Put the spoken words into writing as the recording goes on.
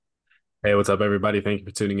Hey, what's up, everybody? Thank you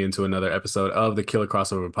for tuning in to another episode of the Killer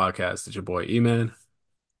Crossover Podcast. It's your boy E-Man.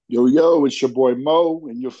 Yo, yo, it's your boy Mo,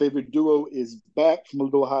 and your favorite duo is back from a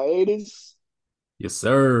little hiatus. Yes,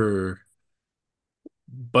 sir.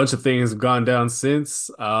 Bunch of things have gone down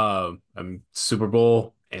since Super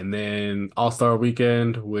Bowl and then All-Star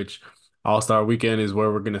Weekend, which All-Star Weekend is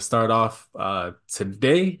where we're gonna start off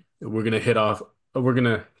today. We're gonna hit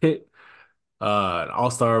an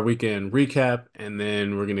All-Star Weekend recap, and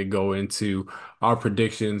then we're gonna go into our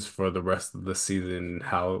predictions for the rest of the season,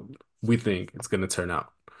 how we think it's gonna turn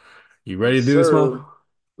out. You ready Yes, to do this, Mo? sir.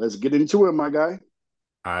 Let's get into it, my guy.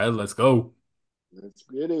 All right, let's go. Let's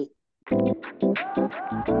get it.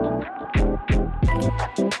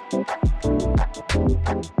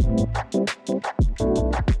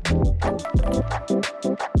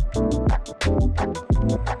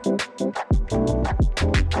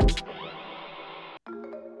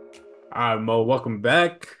 All right, Mo, welcome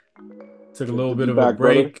back. Took a Good little to bit be of a back,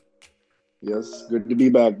 brother. break. Yes, good to be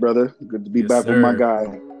back, brother. Good to be Yes, back with my sir.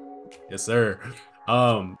 guy. Yes, sir.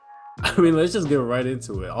 Um, let's just get right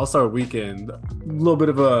into it. All-Star Weekend, a little bit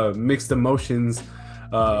of a mixed emotions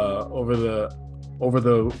over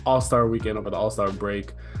the All-Star Weekend, over the All-Star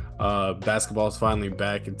break. Basketball's finally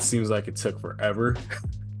back. It seems like it took forever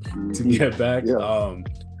to Mhm. get back. Yeah,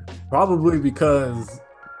 Probably because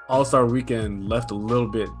All-Star Weekend left a little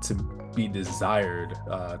bit to be desired,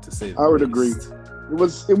 to say the I would agree. least.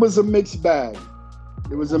 It was a mixed bag.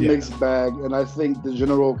 It was a Yeah. mixed bag, and I think the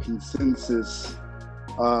general consensus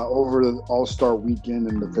over the All Star weekend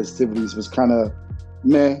and the festivities was kind of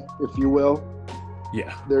meh, if you will.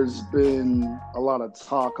 Yeah. There's been a lot of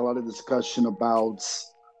talk, a lot of discussion about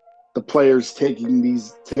the players taking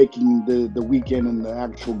the weekend and the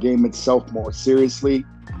actual game itself more seriously.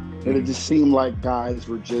 And it Mhm. just seemed like guys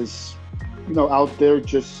were just, out there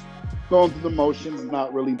just going through the motions,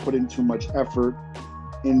 not really putting too much effort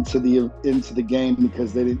into the game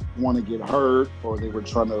because they didn't want to get hurt or they were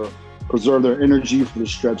trying to preserve their energy for the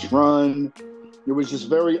stretch run. It was just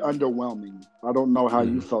very underwhelming. I don't know how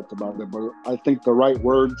you Mhm. felt about it, but I think the right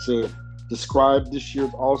word to describe this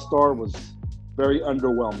year's All Star was very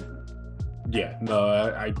underwhelming. Yeah, no,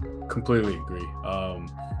 I completely agree.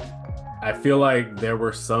 I feel like there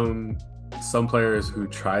were some players who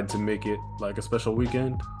tried to make it like a special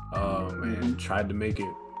weekend, Mm-hmm. and tried to make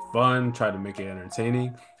it fun, tried to make it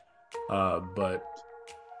entertaining. But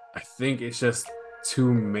I think it's just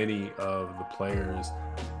too many of the players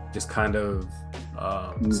just kind of,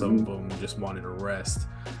 some Mm-hmm. of them just wanted to rest.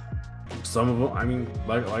 Some of them,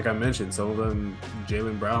 like I mentioned, some of them,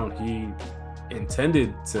 Jalen Brown, he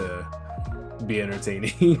intended to be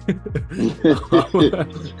entertaining.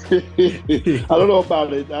 I don't know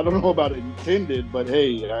about it. I don't know about it intended, but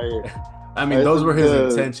hey, I mean, I those were think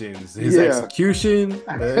his intentions. His yeah. execution,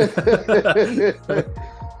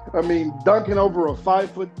 I mean, dunking over a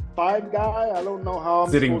 5'5" guy. I don't know how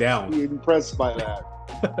I'm sitting supposed to down. be impressed by that.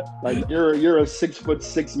 Like you're a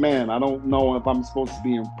 6'6" man. I don't know if I'm supposed to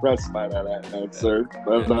be impressed by that, sir.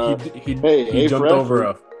 But He hey, for jumped over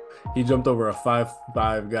effort, a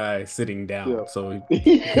 5'5" guy sitting down. yeah. So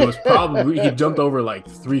he jumped over like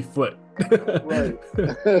 3 foot. Right,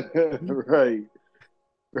 right,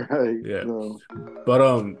 right. Yeah. No.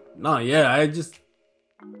 But no, yeah,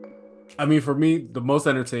 I mean, for me, the most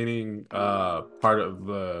entertaining part of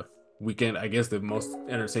the weekend, I guess the most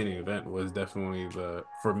entertaining event was definitely,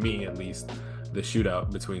 for me at least, the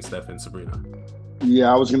shootout between Steph and Sabrina.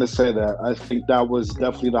 Yeah, I was gonna say that. I think that was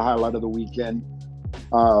definitely the highlight of the weekend.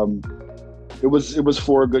 Um, it was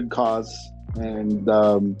for a good cause, and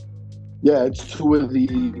yeah, it's two of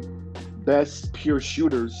the best pure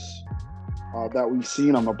shooters that we've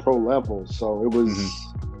seen on the pro level. So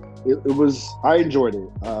Hmm. it was. I enjoyed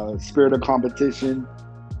it. Spirit of competition.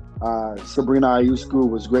 Sabrina Ayusko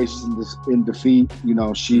was gracious in defeat.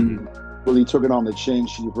 She Hmm. really took it on the chin.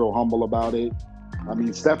 She was real humble about it. I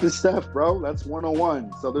mean, Steph is Steph, bro. That's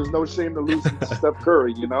 101. So there's no shame to losing to Steph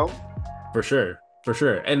Curry. For sure, for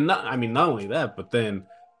sure. And not only that, but then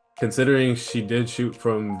considering she did shoot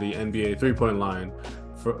from the NBA three-point line,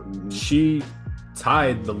 Mm-hmm. she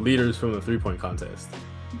tied the leaders from the three-point contest.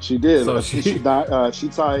 She did. So I think she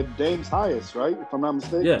tied Dame's highest, right? If I'm not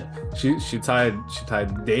mistaken. yeah, she tied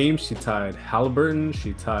Dame, she tied Halliburton,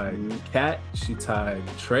 she tied Mm-hmm. Cat, she tied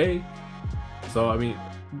Trey. So I mean,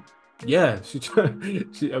 yeah, she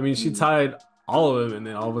Mm-hmm. tied all of them, and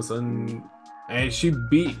then all of a sudden, and she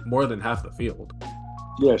beat more than half the field.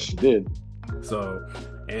 Yeah, she did. So,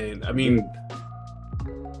 and I She did. mean,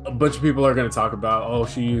 a bunch of people are going to talk about, oh,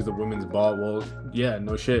 she used the women's ball. Well, yeah,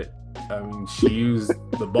 no shit. I mean, she used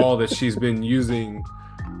the ball that she's been using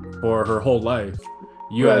for her whole life.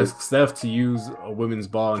 You right, ask Steph to use a women's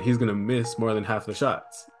ball, and he's gonna miss more than half the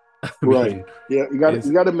shots. I right. mean, Yeah, it's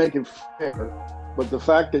you got to make it fair. But the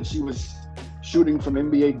fact that she was shooting from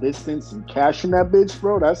NBA distance and cashing that bitch,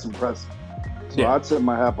 bro, that's impressive. So yeah, I'd tip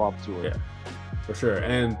my hat off to her. yeah, for sure.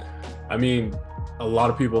 And I mean, a lot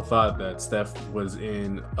of people thought that Steph was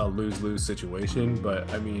in a lose-lose situation,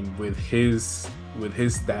 but I mean, with his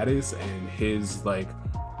status and his like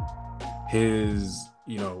his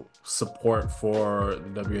support for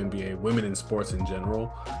the WNBA, women in sports in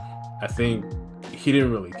general, I think he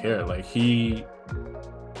didn't really care. Like he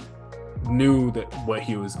knew that what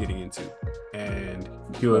he was getting into, and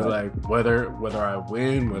he was Right, like, whether I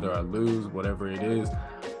win, whether I lose, whatever it is,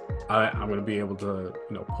 I'm gonna be able to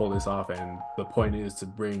pull this off. And the point is to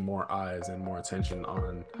bring more eyes and more attention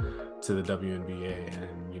on to the WNBA,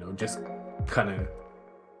 and just kind of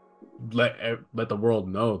let the world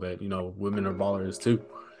know that women are ballers too.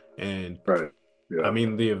 And right. I Yeah.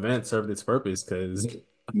 mean, the event served its purpose because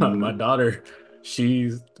my Mhm. daughter,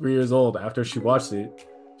 she's 3 years old. After she watched it,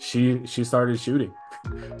 she started shooting.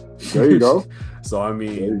 There you go. So I There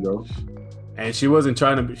you mean, go. and she wasn't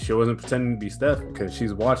pretending to be Steph because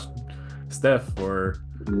she's watched Steph for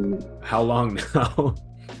Mhm. how long now,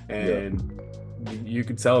 Yeah, and you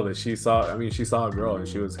could tell that she saw. I mean, she saw a girl and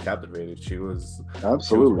she was captivated. She was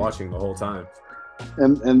absolutely. watching the whole time.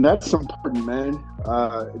 And that's important, man.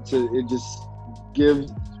 It just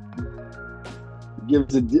gives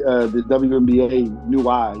the WNBA new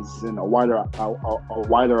eyes and a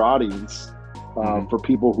wider audience Hmm. for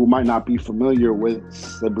people who might not be familiar with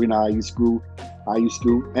Sabrina Ionescu,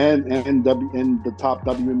 and the top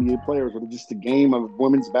WNBA players, or just the game of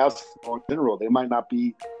women's basketball in general. They might not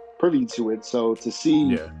be privy to it. So to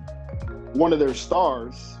see Yeah, one of their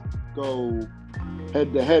stars go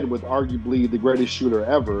head to head with arguably the greatest shooter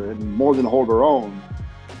ever and more than hold her own,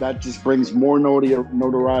 that just brings more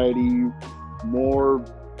notoriety, more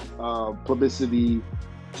publicity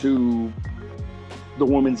to the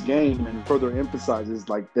women's game, and further emphasizes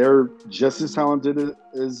like they're just as talented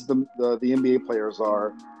as the NBA players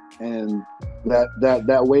are, and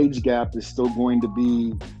that wage gap is still going to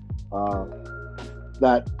be uh,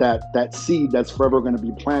 that seed that's forever going to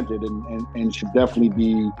be planted, and should definitely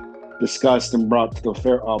be discussed and brought to the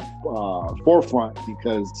forefront,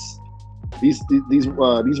 because these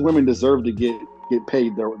women deserve to get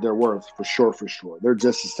paid their worth, for sure, for sure. They're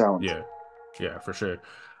just as talented. yeah, yeah, for sure.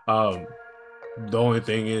 Um, the only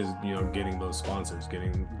thing is, getting those sponsors,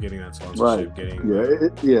 getting that Right. sponsorship, getting Yeah.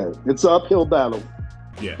 the Yeah. It's an uphill battle,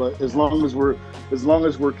 yeah, but as long as we're, as long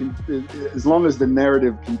as the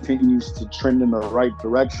narrative continues to trend in the right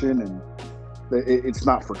direction, and it's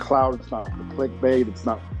not for clout, it's not for clickbait, it's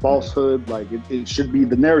not for mhm, falsehood. Like it should be,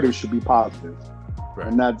 the narrative should be positive, right,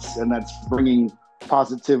 and that's bringing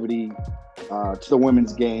positivity to the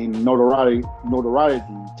women's game, notoriety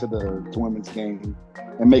to women's game,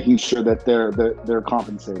 and making sure that they're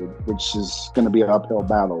compensated, which is going to be an uphill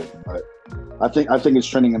battle. But I think it's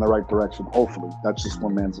trending in the right direction. Hopefully, that's just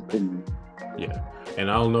one man's opinion. yeah. And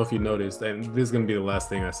I don't know if you noticed, and this is gonna be the last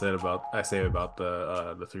thing I say about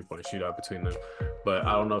the 3-point shootout between them, but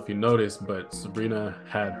I don't know if you noticed, but Sabrina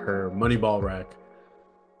had her money ball rack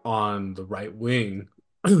on the right wing,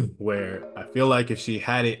 where I feel like if she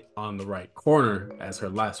had it on the right corner as her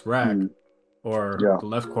last rack, Mm, or yeah. the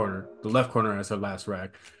left corner as her last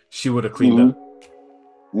rack, she would have cleaned Hmm. up,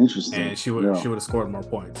 Interesting. and Yeah. she would have scored more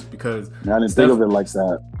points because I didn't think Steph of it like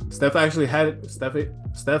that. Steph actually had it.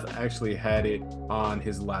 Steph actually had it on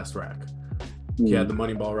his last rack. He had Mm, the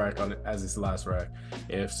money ball rack on it as his last rack.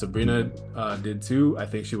 If Sabrina did too, I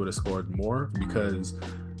think she would have scored more because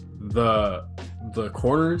the the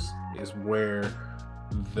corners is where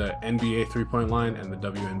the NBA 3-point line and the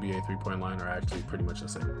WNBA 3-point line are actually pretty much the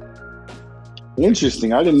same.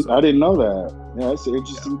 interesting. I So didn't know that. Yeah, that's an yeah,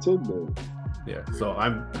 interesting tidbit. yeah. So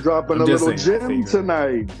I'm Dropping I'm a just little saying. I gem figure.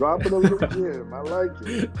 tonight. Dropping a little gem. I like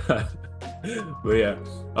it. But yeah.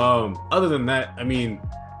 Other than that, I mean,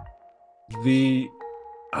 the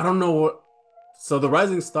I don't know what. So the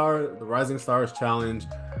Rising Stars challenge,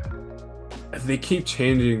 they keep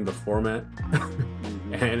changing the format,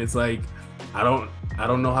 Hmm. and it's like I don't I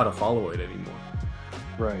don't know how to follow it anymore.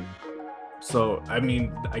 Right. So I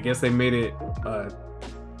mean, I guess they made it a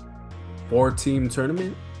 4-team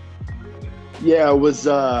tournament. Yeah, it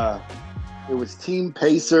was Team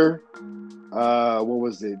Pacer. What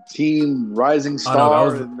was it? Team Rising Oh no,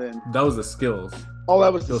 Star, and then that was the oh,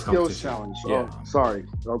 that was the skills skills competition. challenge. Yeah, Oh, sorry.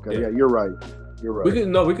 Okay, yeah. yeah, you're right. You're We right. could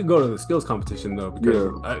no, we could go to the skills competition though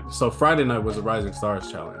because Yeah. so Friday night was a Rising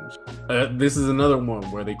Stars challenge. This is another one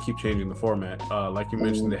where they keep changing the format. Like you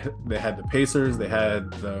mentioned, Mm-hmm. they had the Pacers, they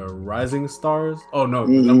had the Rising Stars. Oh no,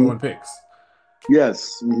 the number Mm-hmm. one picks,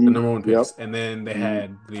 Yes. the Mm-hmm. number one Yep. picks, and then they Mm-hmm.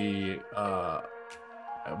 had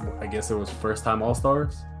I guess it was first time All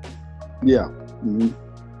Stars Yeah. Mm-hmm.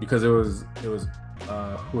 because it was who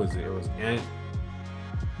was it? It was Ant.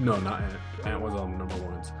 No, not Ant. Ant was on the number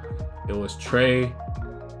ones. It was Trey,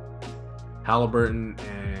 Halliburton,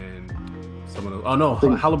 and someone else. Oh no, I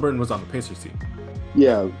think. Halliburton was on the Pacers team.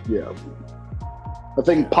 Yeah. Yeah. I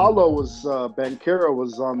think Yeah, Paulo was Banchero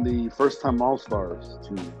was on the first time All Stars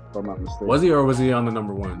team, if I'm not was mistaken. he or was he on the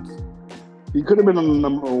number ones? He could have been on the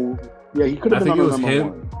number. Yeah, he could have I been think on it the was number him.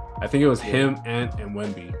 one. I think it was Yeah. him, Ant, and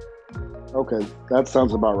Wemby. Okay, that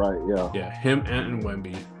sounds about right. Yeah. Yeah, him, Ant, and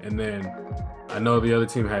Wemby. And then I know the other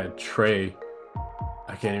team had Trey.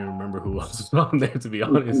 I can't even remember who else was on there, to be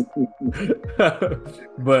honest. But And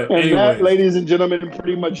that, anyways, ladies and gentlemen,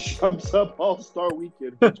 pretty much sums up All Star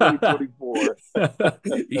Weekend for 2024.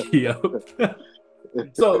 yep.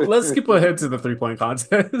 So let's skip ahead to the 3 point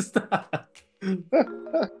contest. 3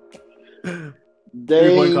 point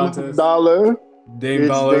Dame contest. Dollar. Dame It's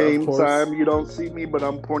Dollar, of Dame course. time. You don't see me, but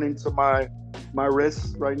I'm pointing to my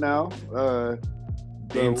wrist right now.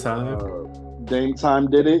 Dame So time. Dame time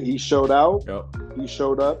did it. He showed out. Yep. He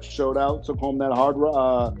showed up, showed out, took home that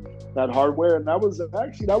hardware, and that was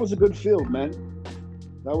a good field, man.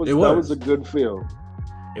 It That was a was. good field.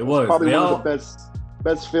 It That's was. probably They one of the all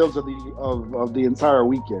best fields of the entire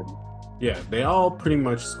weekend. Yeah, they all pretty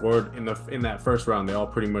much scored in that first round. They all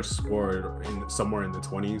pretty much scored in somewhere in the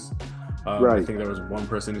 20s. I Right. think there was one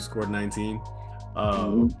person who scored 19. Mm-hmm.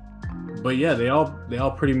 Um, but yeah, they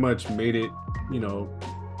all pretty much made it, you know,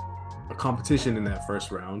 a competition in that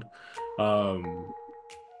first round. Um,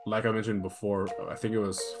 like I mentioned before, I think it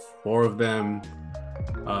was four of them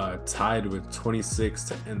tied with 26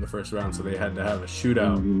 to end the first round, so they had to have a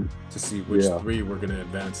shootout Mm-hmm. to see which Yeah. three were going to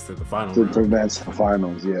advance to the final To round. advance to the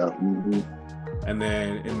finals. Yeah. Mm-hmm. And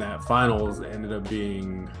then in that finals, it ended up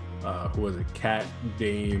being who was it? Cat,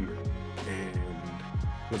 Dame, and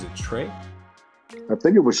was it Trey? I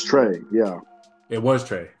think it was Trey. Yeah. It was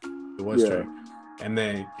Trey. It was Yeah. Trey. And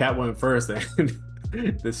then Cat went first, and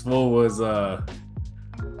this fool was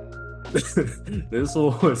this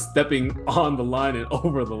fool was stepping on the line and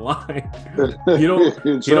over the line. He don't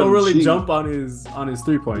Trying to really cheat. jump on his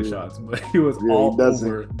 3 point Yeah. shots, but he was Yeah. He all doesn't.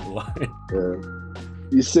 over the line. Yeah.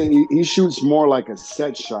 You see, he shoots more like a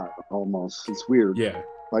set shot almost. It's weird. Yeah,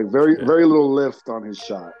 Like yeah, very little lift on his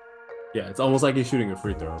shot. yeah. It's almost like he's shooting a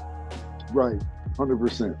free throw. Right.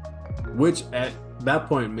 100%. Which at that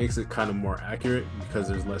point makes it kind of more accurate because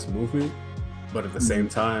there's less movement. But at the same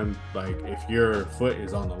Mhm. time, like if your foot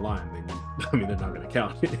is on the line, then I mean they're not going to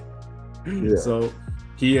count it. Yeah. So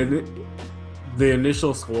he had the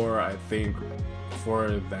initial score, I think, for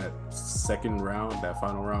that second round, that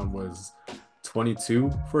final round was 22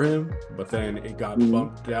 for him, but then it got Mhm.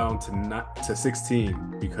 bumped down to not to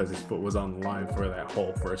 16 because his foot was on the line for that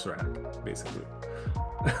whole first round, basically.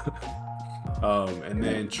 And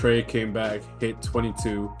then Trey came back, hit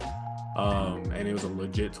 22, and it was a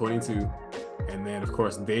legit 22. And then of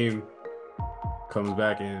course Dame comes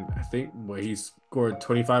back and I think he scored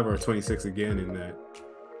 25 or 26 again in that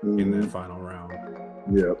Mhm. final round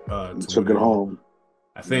Yeah. to Took win it it all. home.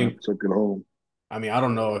 I Yeah. think Took it home. I mean I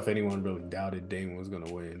don't know if anyone really doubted Dame was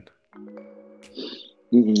gonna win.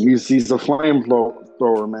 He's a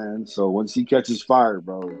thrower, man. So once he catches fire,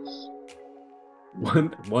 bro,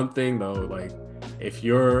 One thing though, like if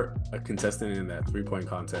you're a contestant in that 3 point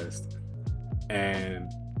contest and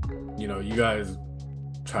you guys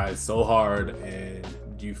tried so hard and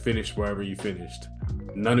you finished wherever you finished,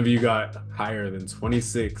 none of you got higher than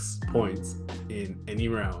 26 points in any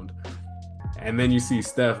round. And then you see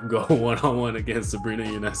Steph go one-on-one against Sabrina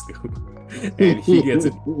Ionescu and he gets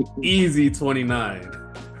an easy 29.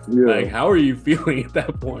 Like, yeah. how are you feeling at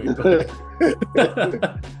that point?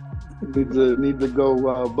 Need to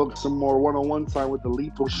go book some more one-on-one time with the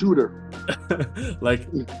lethal shooter. Like,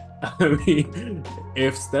 I mean,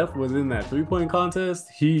 if Steph was in that 3 point contest,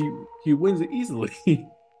 he wins it easily.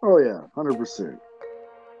 Oh yeah, 100%.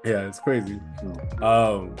 Yeah, it's crazy.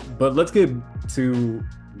 No. But let's get to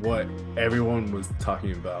what everyone was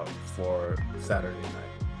talking about for Saturday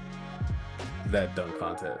night. That dunk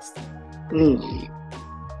contest. Mm.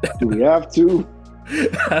 Do we have to?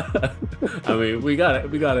 I mean, we gotta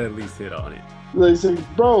at least hit on it. They say,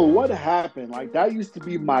 bro, what happened? Like that used to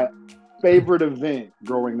be my favorite event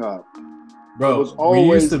growing up. It was Bro,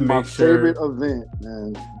 always my favorite event,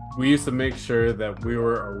 man. we used to make sure that we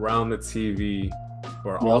were around the TV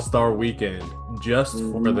for Yep. All-Star Weekend just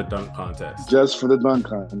for Hmm. the dunk contest. Just for the dunk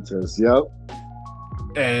contest. Yep.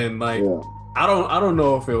 And like Yeah. I don't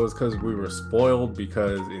know if it was because we were spoiled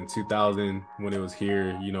because in 2000 when it was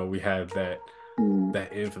here, we had Mm-hmm.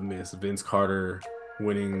 that infamous Vince Carter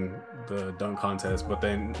winning the dunk contest, but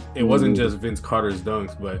then it wasn't Mm-hmm. just Vince Carter's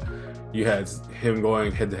dunks, but you had him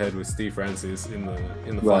going head to head with Steve Francis in the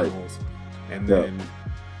Right. finals. And Yep. then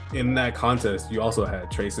in that contest, you also had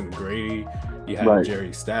Tracy McGrady, you had Right.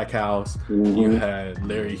 Jerry Stackhouse, you Mm-hmm. had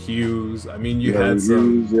Larry Hughes. I mean, you Larry had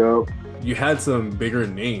Hughes. some Yep. you had some bigger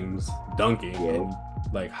names dunking Yep. and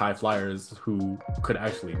like high flyers who could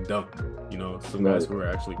actually dunk, some guys Right. who were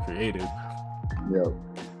actually creative. Yep.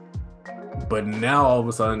 But now all of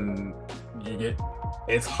a sudden you get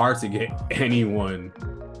it's hard to get anyone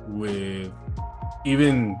with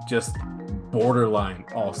even just borderline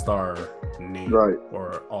all-star name Right. or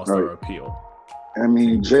Right. all-star appeal I to mean,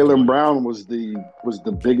 even to Jalen join. Brown was the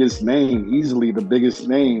biggest name, easily the biggest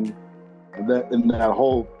name that in the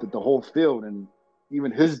whole field, and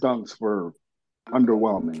even his dunks were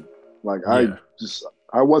underwhelming. Like Yeah.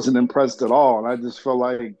 I wasn't impressed at all, and I just felt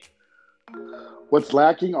like what's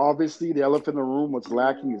lacking, obviously, the elephant in the room. What's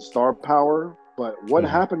lacking is star power. But what Mhm.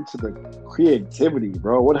 happened to the creativity,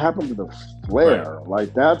 bro? What happened to the Right. flair?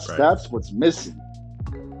 Like that's Right. that's what's missing.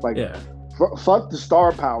 Like Yeah. fuck the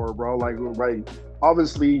star power, bro. Like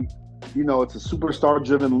obviously, it's a superstar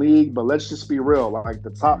driven league, but let's just be real. Like the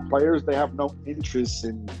top players, they have no interest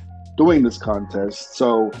in doing this contest.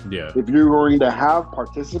 So Yeah. if you're going to have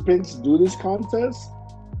participants do this contest,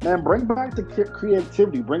 man, bring back the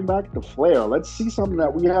creativity, bring back the flair. Let's see something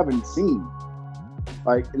that we haven't seen.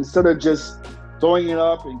 Like instead of just throwing it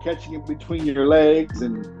up and catching it between your legs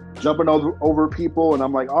and jumping over people. And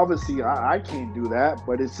I'm like, obviously, I can't do that,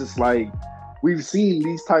 but it's just like we've seen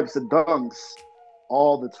these types of dunks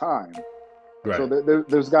all the time. So Right.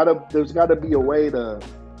 there's gotta be a way to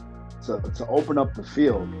open up the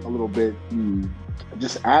field a little bit and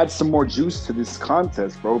just add some more juice to this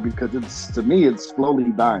contest, bro. Because to me it's slowly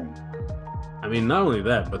dying. I mean, not only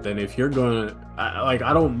that, but then if you're gonna, I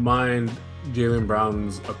don't mind Jalen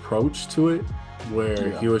Brown's approach to it, where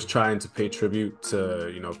Yeah. he was trying to pay tribute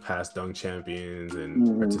to, past dunk champions and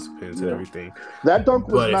Hmm. participants and Yeah. everything. That dunk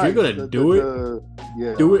was But if you're nice. gonna do it,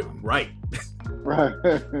 Yeah. do it right. Right.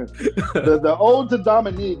 The ode to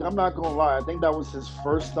Dominique, I'm not gonna lie. I think that was his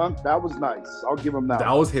first dunk. That was nice. I'll give him that That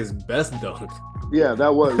one. was his best dunk. Yeah,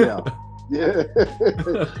 that was, yeah. Yeah.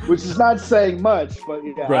 Which is not saying much, but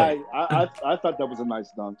yeah, Right. I thought that was a nice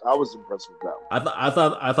dunk. I was impressed with that I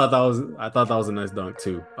thought that was a nice dunk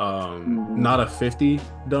too. one. Hmm. Not a 50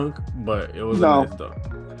 dunk, but it was a nice No. dunk.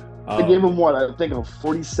 I gave him Um, what? I think a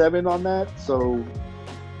 47 on that. So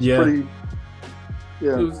it's yeah, pretty, it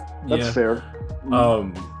yeah, was, that's yeah. fair. Mm.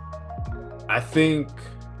 Um, I think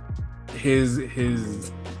his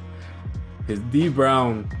D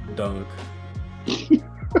Brown dunk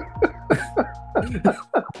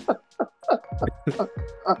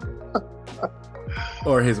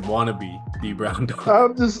or his wannabe D Brown dunk.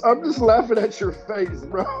 I'm just laughing at your face,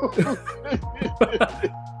 bro.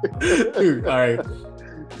 Dude, all right.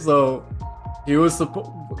 So he was supposed.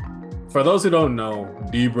 For those who don't know,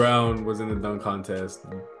 D Brown was in the dunk contest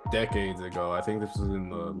decades ago. I think this was in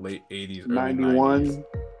the late 80s, early 90s. 91,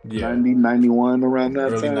 Yeah, 90, 91, around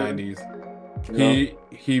that early time. 90s. Yeah.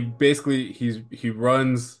 He basically he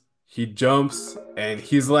runs, he jumps, and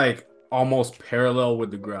he's like almost parallel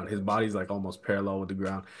with the ground. His body's like almost parallel with the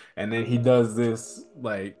ground. And then he does this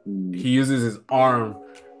like Mm. he uses his arm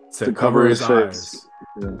to To cover cover his his face. eyes.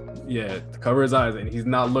 Yeah. Yeah, to cover his eyes, and he's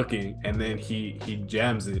not looking, and then he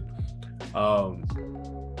jams it. Um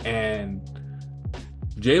and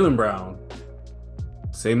Jalen Brown,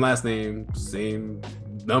 same last name, same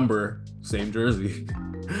number, same jersey.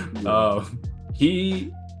 Yeah.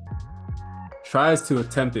 He tries to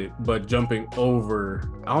attempt it, but jumping over.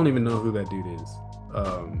 I don't even know who that dude is.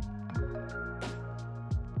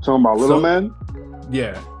 Talking about Little So Man?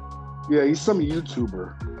 yeah, Yeah, he's some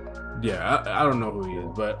YouTuber. yeah. I don't know who he is,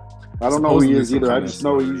 but I don't know who he supposedly is some either. I kind of just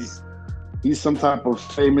know celebrity. he's some type of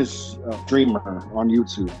famous streamer on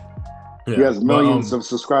YouTube. He Yeah, has but millions of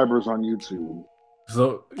subscribers on YouTube.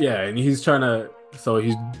 so yeah, and he's trying to. So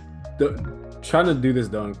he's d- trying to do this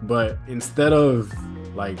dunk, but instead of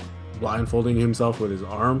like blindfolding himself with his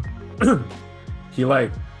arm, he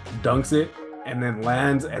like dunks it and then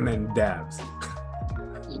lands and then dabs.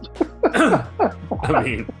 I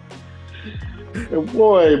mean,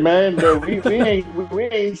 Boy, man, we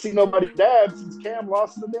ain't seen nobody dab since Cam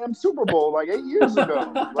lost in the damn Super Bowl like 8 years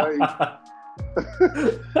ago. Like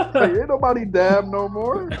ain't nobody dab no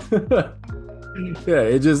more. yeah,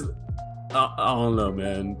 it just I don't know,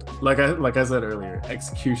 man. Like I said earlier,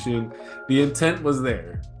 execution, the intent was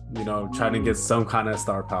there, trying to get Mm, some kind of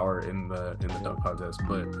star power in the dunk contest,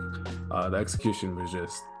 but the execution was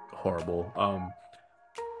just horrible.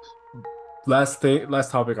 Last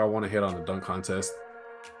topic I want to hit on the dunk contest.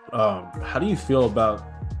 How do you feel about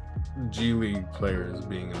G League players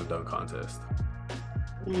being in the dunk contest?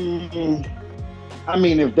 mm, I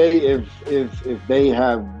mean, if they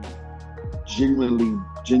have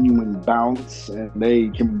genuine bounce and they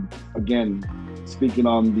can, again, speaking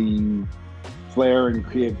on the flair and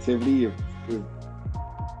creativity, if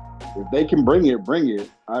if they can bring it.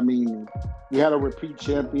 I mean, we had a repeat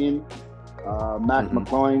champion, Mac Hmm.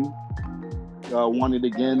 McClung, won it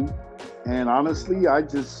again. And honestly, I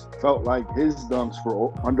just felt like his dunks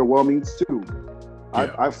were underwhelming too.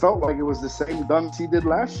 Yeah, I felt like it was the same dunks he did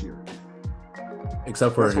last year.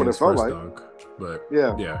 except for That's what it his felt first like. dunk, but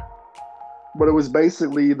Yeah, yeah, but it was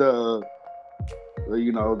basically the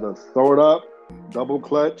throw it up, double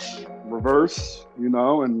clutch, reverse,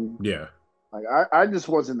 and yeah, like I just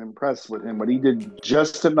wasn't impressed with him, but he did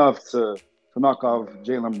just enough to knock off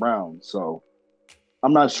Jalen Brown. So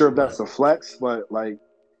I'm not sure if yeah. that's a flex, but like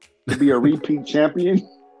to be a repeat champion,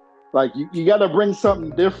 like you got to bring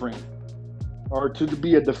something different, or to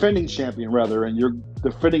be a defending champion rather, and you're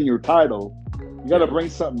defending your title. You got to Yeah. bring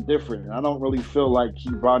something different. And I don't really feel like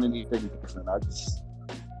he brought anything different. I just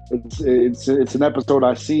it's an episode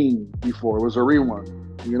I've seen before. It was a rerun.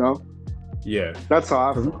 You know, Yeah. that's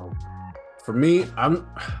how I For, felt. for me,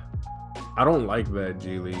 I don't like that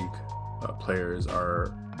G League players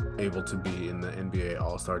are able to be in the NBA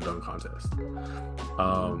All-Star Dunk Contest.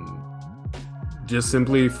 Um, just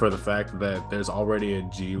simply for the fact that there's already a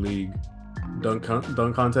G League dunk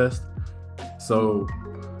contest. Mm, So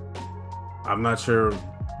I'm not sure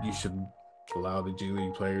you should allow the G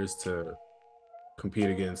League players to compete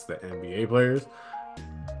against the NBA players.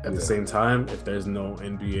 At the yeah, same time, if there's no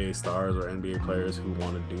NBA stars or NBA players who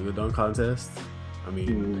want to do the dunk contest, I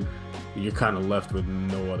mean, mm, you're kind of left with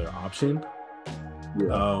no other option.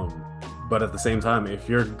 yeah, Um, but at the same time, if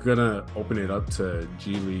you're gonna open it up to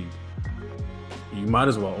G League, you might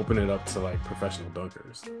as well open it up to like professional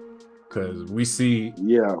dunkers because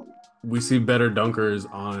yeah, we see better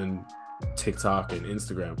dunkers on TikTok and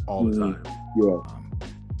Instagram all the mm, time. yeah.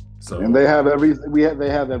 And So, they have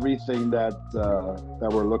everything that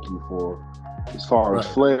we're looking for as far as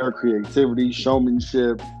right, flair, creativity,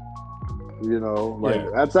 showmanship. Like yeah,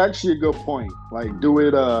 that's actually a good point. Like do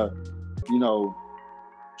it, you know,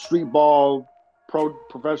 street ball,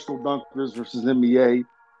 professional dunkers versus NBA,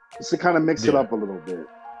 just to kind of mix it yeah. up a little bit.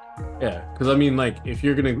 Yeah, because I mean, like, if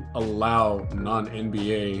you're gonna allow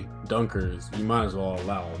non-NBA dunkers, you might as well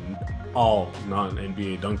allow all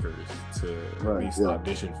non-NBA dunkers to at Right. least Yeah.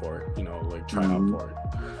 audition for it, like try out Mm-hmm. for it.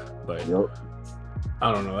 But Yep.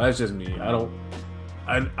 I don't know. That's just me. I don't.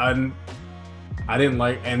 I I didn't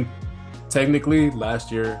like. And technically,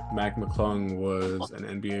 last year Mac McClung was an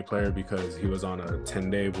NBA player because he was on a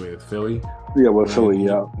 10-day with Philly Yeah. With Philly.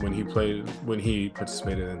 Yeah. when he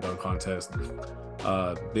participated in the dunk contest.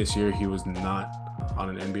 This year he was not on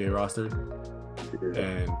an NBA roster, Yeah.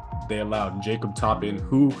 and they allowed Jacob Toppin,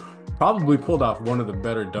 who probably pulled off one of the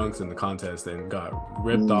better dunks in the contest and got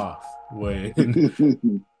ripped Mm. off when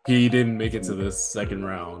he didn't make it to the second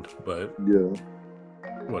round. But Yeah.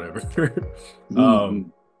 whatever. um,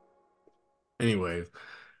 Mhm. anyways,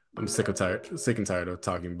 I'm sick and tired of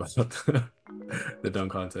talking about the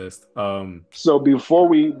dunk contest. So before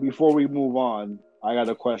we move on, I got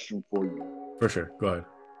a question for you. For sure. Go ahead.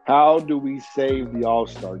 How do we save the All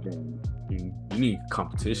Star game? You need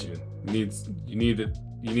competition. You need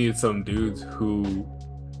you need some dudes who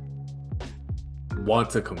want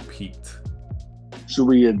to compete. Should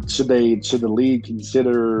the league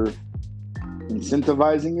consider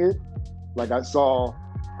incentivizing it? Like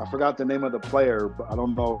I forgot the name of the player, but I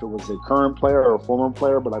don't know if it was a current player or a former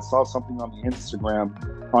player, but I saw something on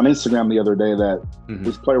Instagram the other day that Hmm.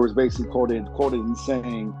 this player was basically quoted in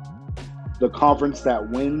saying the conference that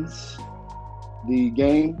wins the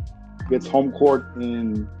game gets home court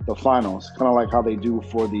in the finals, kind of like how they do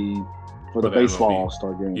for For the the baseball MLB. All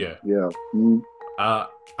Star game. Yeah. Yeah. Mm-hmm. Uh,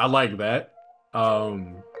 I like that.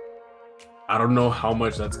 Um, I don't know how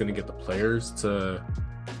much that's going to get the players to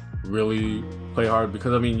really play hard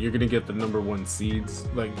because I mean you're gonna get the number one seeds,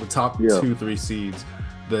 like the top Yeah. two, three seeds.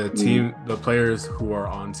 Mm-hmm. The players who are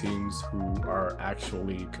on teams who are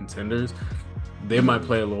actually contenders, they might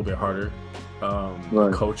play a little bit harder. The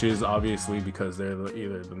Right. coaches, obviously, because they're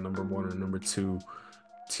either the number one or number two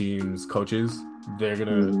teams coaches,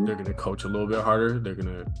 Mm-hmm. they're gonna coach a little bit harder. They're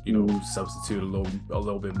gonna Mm-hmm. substitute a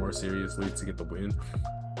little bit more seriously to get the win.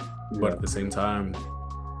 but Yeah. at the same time,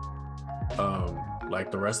 like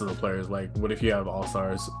the rest of the players, like what if you have all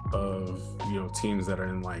stars of teams that are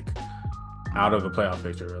in like out of the playoff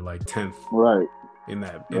picture, like 10th Right. in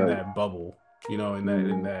Right. that bubble, in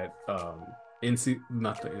Mm-hmm. that NC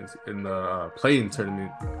not the NC in the play-in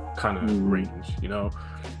tournament kind of Mm-hmm. range, Yeah.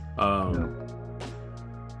 um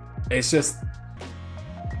it's just,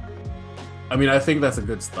 I mean, I think that's a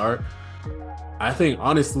good start. I think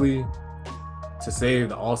honestly, to save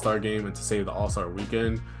the All-Star game and to save the All-Star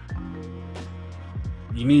weekend,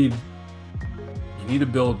 you need you need to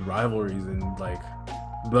build rivalries and like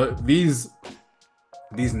these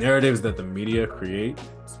narratives that the media create,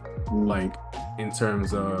 Mm-hmm. like in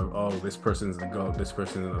terms of, oh, this person's the GOAT, this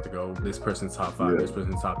person's not the GOAT, this person's top five, Yeah. this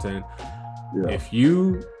person's top 10. Yeah. If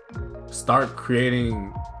you start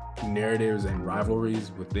creating narratives and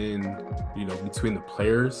rivalries within, between the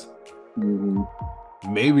players, Mm-hmm.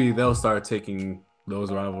 maybe they'll start taking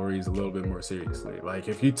those rivalries a little bit more seriously. Like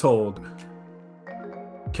if you told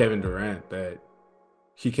Kevin Durant that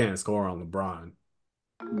he can't score on LeBron,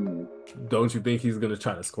 Mm-hmm. don't you think he's gonna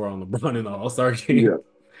try to score on LeBron in the All-Star Yeah. game?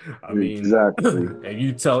 I mean, Exactly. and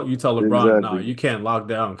you tell LeBron, no, Exactly. you can't lock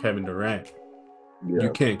down Kevin Durant. You Yeah.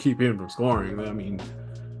 can't keep him from scoring. I mean,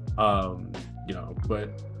 but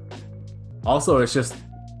also it just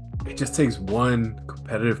takes one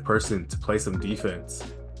competitive person to play some defense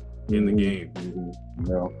in the Mm-hmm. game. Mm-hmm.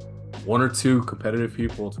 Yeah. One or two competitive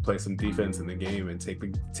people to play some defense in the game and take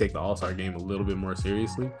the All-Star game a little bit more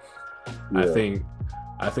seriously. I Yeah. think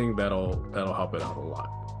I think that'll help it out a lot.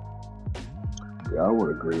 Yeah. I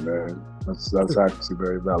would agree, man. That's actually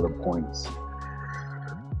very valid points.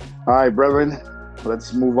 All right, brethren.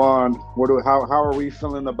 Let's move on. How are we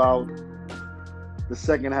feeling about the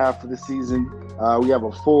second half of the season? We have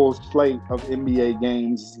a full slate of NBA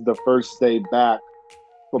games. The first day back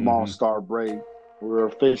from All Hmm. Star break. We're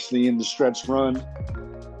officially in the stretch run.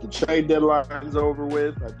 The trade deadline's over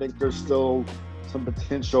with. I think there's still some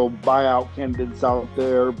potential buyout candidates out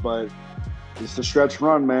there, but it's the stretch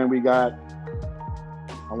run, man. We got,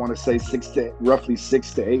 I want to say, roughly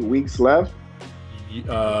 6 to 8 weeks left.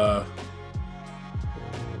 Uh,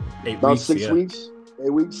 eight About weeks, six yeah, weeks, 8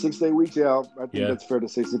 weeks, 6 to 8 weeks. Yeah, I think yeah. that's fair to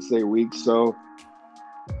say 6 to 8 weeks. So,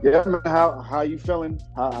 yeah, man, how you feeling?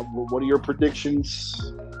 What are your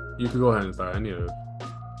predictions? You could go ahead and start. I need to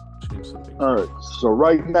change some things All here. right. So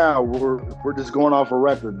right now we're just going off a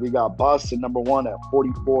record. We got Boston number one at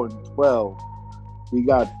 44-12. We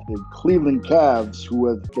got the Cleveland Cavs, who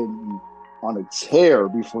have been on a tear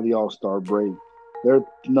before the All Star break. They're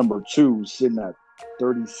number two, sitting at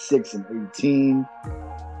 36-18.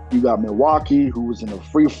 You got Milwaukee, who was in a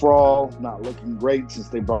free for all, not looking great since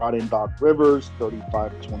they brought in Doc Rivers,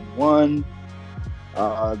 35-21.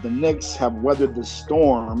 The Knicks have weathered the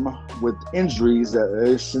storm with injuries that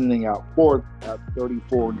are sending out fourth at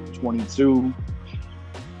 34-22.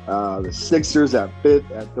 The Sixers at fifth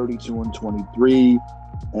at 32-23.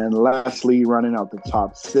 And lastly, running out the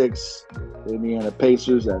top six, the Indiana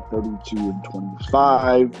Pacers at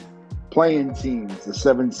 32-25. Playing teams, the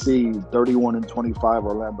seventh seed, 31-25,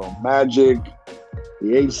 Orlando Magic.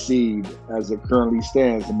 The eighth seed, as it currently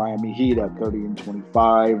stands, the Miami Heat at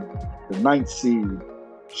 30-25. The ninth seed,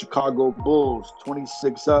 Chicago Bulls,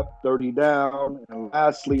 26 up, 30 down. And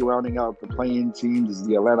lastly, rounding out the playing teams is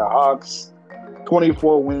the Atlanta Hawks,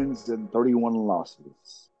 24 wins and 31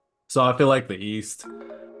 losses. So I feel like the East,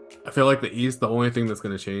 the only thing that's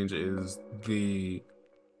going to change is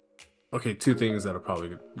okay, two things that are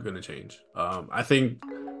probably going to change. I think,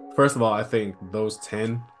 first of all, I think those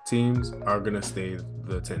 10 teams are going to stay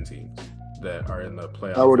the 10 teams that are in the I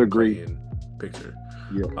playoff would and agree. play-in picture.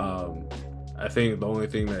 Yeah. Um, I think the only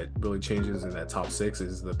thing that really changes in that top six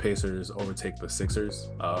is the Pacers overtake the Sixers,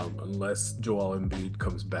 unless Joel Embiid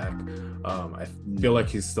comes back. I feel like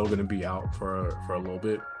he's still going to be out for a little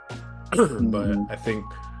bit, but Mm-hmm.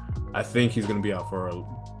 I think he's going to be out for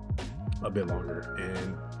a bit longer,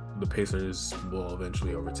 and the Pacers will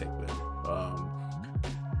eventually overtake them.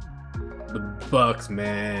 The Bucks,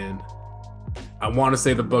 man. I want to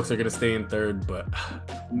say the Bucks are going to stay in third, but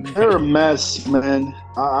They're a man, mess, man.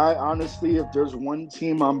 I honestly, if there's one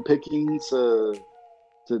team I'm picking to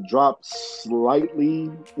drop slightly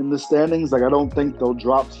in the standings, like I don't think they'll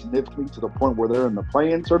drop significantly to the point where they're in the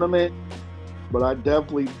play-in tournament. But I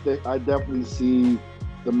definitely see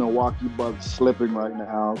the Milwaukee Bucks slipping right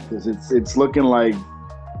now because it's looking like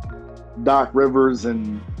Doc Rivers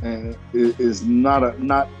and is not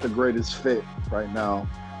the greatest fit right now,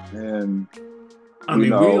 and I You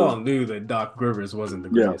mean, we know, all knew that Doc Rivers wasn't the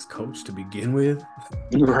yeah, greatest coach to begin with.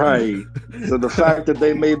 right. So the fact that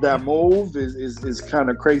they made that move is kind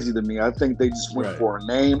of crazy to me. I think they just went Right, for a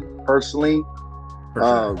name personally. for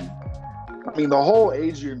sure. Um, I mean, the whole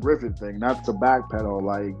Adrian Griffin thing, not to backpedal,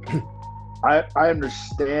 like I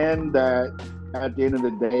understand that at the end of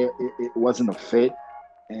the day, it wasn't a fit,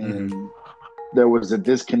 Hmm. and there was a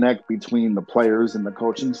disconnect between the players and the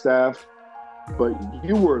coaching staff. But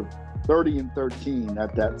you were 30-13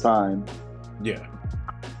 at that time. Yeah,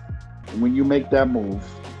 And when you make that move,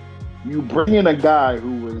 you bring in a guy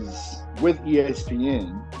who was with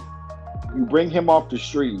ESPN, you bring him off the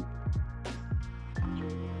street,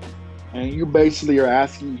 and you basically are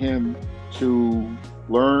asking him to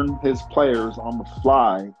learn his players on the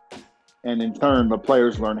fly, and in turn, the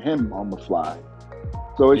players learn him on the fly.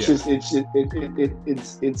 So it's yeah,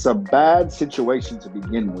 just it's a bad situation to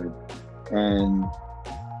begin with, and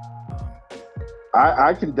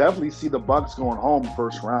I can definitely see the Bucks going home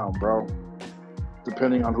first round, bro.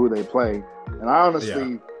 Depending on who they play, and I yeah.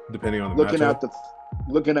 honestly Depending on the looking matchup. at the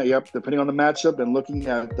looking at yep, depending on the matchup and looking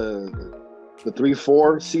at the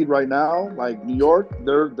 3-4 seed right now, like New York,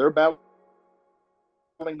 they're battling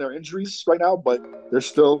their injuries right now, but they're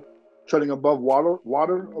still treading above water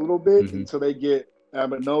a little bit Hmm. until they get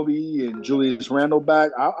Abenobi and Julius Randle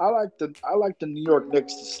back. I like the New York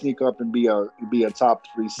Knicks to sneak up and be a top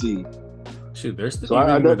 3 seed. Shoot, they're So I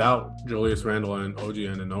even don't without Julius Randle and OG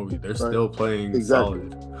Anunoby, they're right still playing exactly.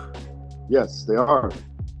 solid. Yes, they are.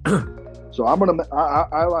 So I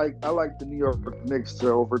like the New York Knicks to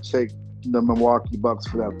overtake the Milwaukee Bucks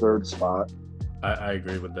for that third spot. I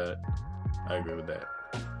agree with that. I agree with that.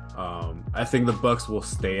 I think the Bucks will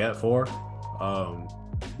stay at 4. Um,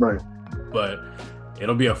 Right. but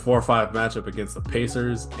it'll be a 4-5 matchup against the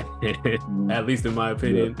Pacers, Mm, at least in my yeah.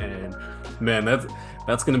 opinion. And man,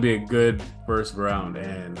 that's gonna be a good first round.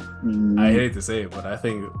 And I Mm, hate to say it, but I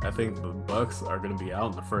think the Bucks are gonna be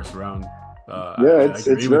out in the first round. yeah, I it's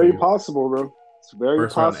agree with very you. possible, bro. It's very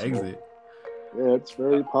First round possible. exit. Yeah, it's Uh,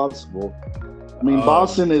 very possible. I mean, Um,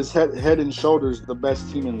 Boston is head and shoulders the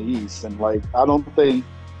best team in the East, and like I don't think,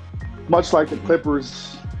 much like the mhm,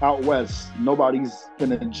 Clippers out west, nobody's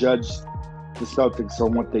gonna judge the Celtics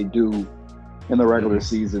on what they do in the regular mhm.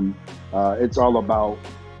 season. It's all about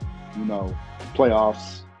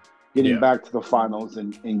playoffs, getting Yeah, back to the finals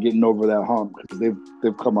and getting over that hump because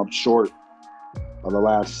they've come up short of the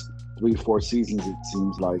last 3-4 seasons it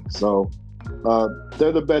seems like. So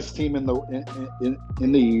they're the best team in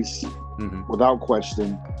the East mhm. without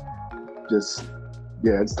question. Just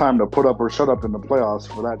yeah, it's time to put up or shut up in the playoffs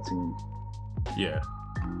for that team. Yeah,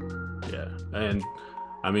 yeah. And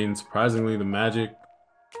I mean, surprisingly, the Magic.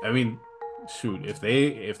 I mean, shoot, if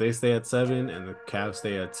they stay at 7 and the Cavs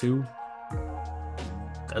stay at 2,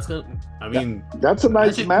 that's gonna. I That mean, that's the a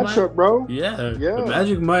nice Magic might. matchup, bro. Yeah, the Yeah.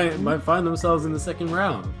 Magic might Mhm. might find themselves in the second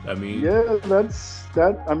round. I mean, Yeah, that's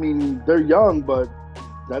that. I mean, they're young, but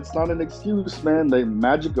that's not an excuse, man. They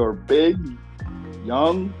Magic are big,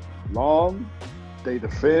 young, long. They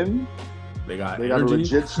defend. they got They got a energy.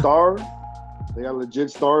 legit star. They got a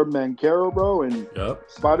legit star, Mancaro, bro. And Yup.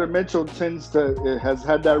 Spider Mitchell has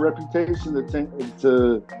had that reputation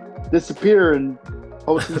to disappear in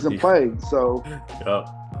postseason play. So Yup.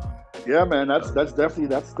 yeah, man, that's Yup.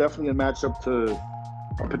 definitely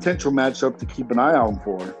a potential matchup to keep an eye out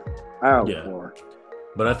for. Eye out Yeah, for.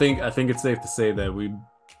 but I think it's safe to say that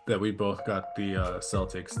we both got the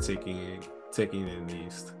Celtics taking in the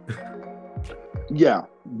East. Yeah,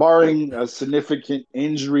 barring a significant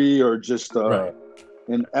injury or just Right.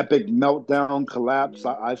 an epic meltdown collapse,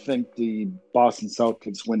 I think the Boston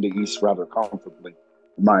Celtics win the East rather comfortably,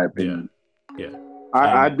 in my Yeah. opinion. Yeah. I,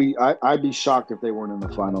 And I'd be I, I'd be shocked if they weren't in the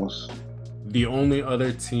finals. the only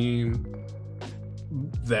other team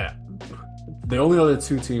that the only other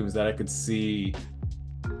two teams that I could see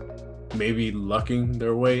maybe lucking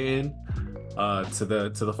their way in to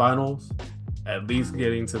the finals, at least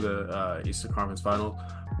getting to the Eastern Conference Finals,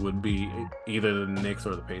 would be either the Knicks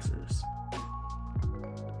or the Pacers.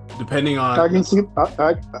 Depending I on can see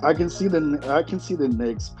I can see the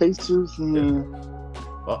Knicks, Pacers. yeah.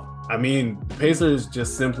 Well, I mean, the Pacers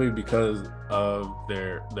just simply because of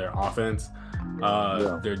their offense.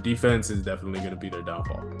 Yeah, Their defense is definitely going to be their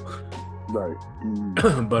downfall. right.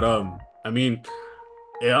 But I mean,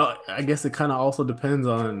 yeah, I guess it kind of also depends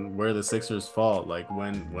on where the Sixers fall, like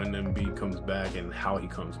when Embiid comes back and how he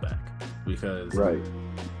comes back. Because Right.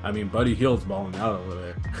 I mean, Buddy Hield's balling out over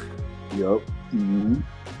there. Yep. hmm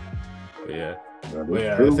But yeah, That but is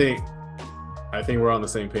yeah, I true. think I think we're on the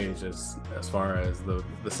same page as far as the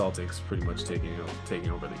Celtics pretty much taking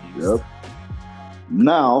over the East. Yep.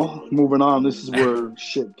 Now, moving on, this is where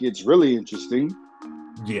shit gets really interesting.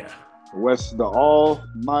 Yeah. The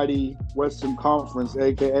almighty Western Conference,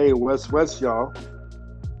 aka West, y'all.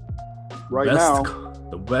 Right Best, now,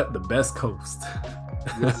 the best coast.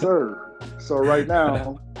 yes, sir. So right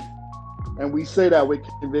now, and we say that with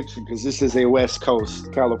conviction because this is a West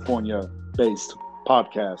Coast, California-based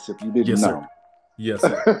podcast. If you didn't Yes, sir. know, Yes,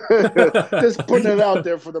 sir. just putting it out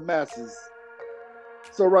there for the masses.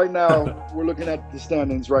 So right now, we're looking at the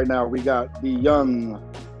standings. Right now, we got the young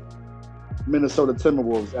Minnesota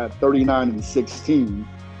Timberwolves at 39-16.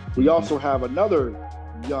 We also have another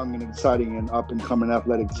young and exciting and up and coming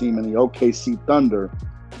athletic team in the OKC Thunder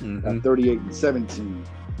at 38-17.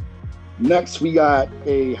 Next, we got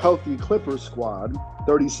a healthy Clippers squad,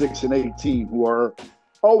 36-18, who are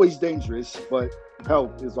always dangerous, but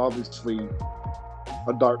health is obviously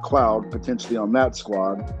a dark cloud potentially on that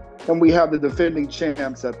squad. And we have the defending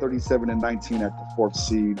champs at 37-19 at the fourth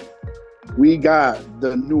seed. We got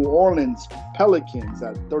the New Orleans Pelicans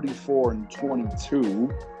at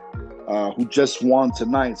 34-22, who just won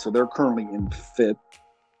tonight, so they're currently in fifth.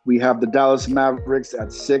 We have the Dallas Mavericks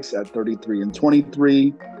at 6 at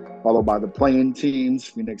 33-23, followed by the play-in teams,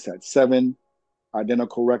 Phoenix at 7,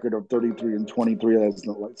 identical record of 33-23, as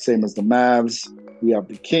the same as the Mavs. We have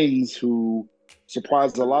the Kings, who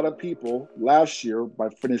surprised a lot of people last year by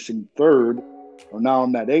finishing third, are now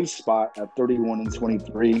in that eighth spot at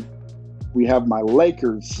 31-23. We have my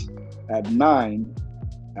Lakers at 9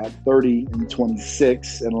 at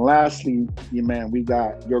 30-26. And lastly, we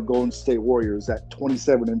got your Golden State Warriors at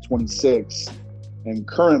 27-26. And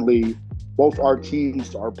currently, both our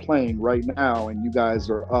teams are playing right now, and you guys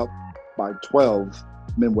are up by 12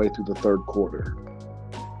 midway through the third quarter.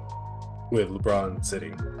 With LeBron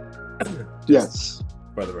sitting. Yes.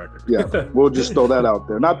 For the record. Yeah, we'll just throw that out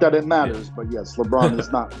there. Not that it matters, but yes, LeBron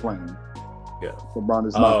is not playing. Yeah. LeBron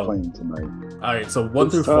is not playing tonight. All right, so 1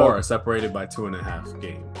 through 4 are separated by 2.5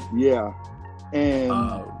 games. Yeah. And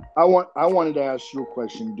I wanted to ask you a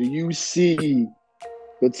question. Do you see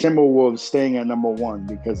the Timberwolves staying at number 1?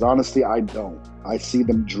 Because honestly, I don't. I see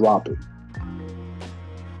them dropping.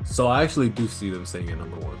 So I actually do see them staying at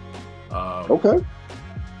number 1. Okay.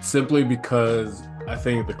 Simply because I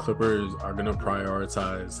think the Clippers are going to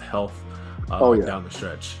prioritize health down the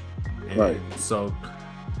stretch. And right. So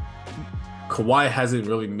Kawhi hasn't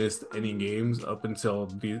really missed any games up until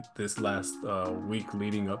this last week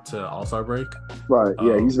leading up to All-Star break. Right.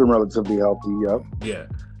 Yeah, he's been relatively healthy. Yep. Yeah.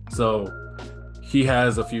 So he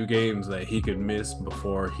has a few games that he could miss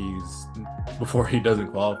before he doesn't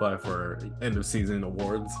qualify for end of season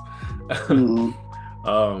awards. Mm-hmm.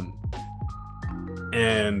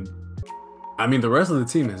 And I mean, the rest of the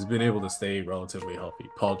team has been able to stay relatively healthy.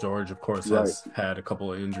 Paul George, of course, has had a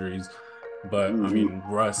couple of injuries, but I mean,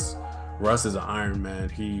 Russ is an Iron Man.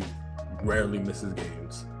 He rarely misses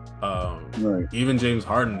games. Even James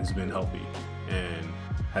Harden has been healthy and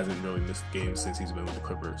hasn't really missed games since he's been with the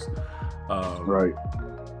Clippers.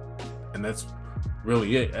 And that's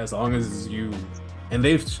really it. As long as and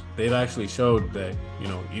they've actually showed that,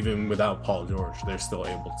 even without Paul George, they're still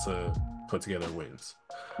able to put together wins.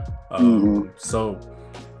 So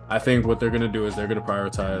I think what they're going to do is they're going to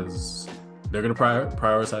prioritize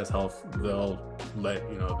health. They'll let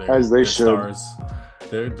their stars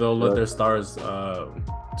they'll let their stars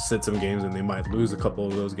sit some games, and they might lose a couple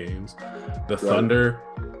of those games. The Thunder,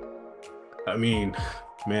 I mean,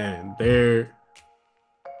 man, the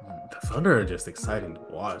Thunder are just exciting to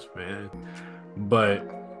watch, man. But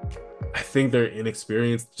I think they're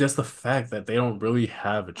inexperienced. Just the fact that they don't really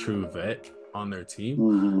have a true vet on their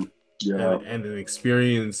team, and an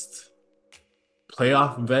experienced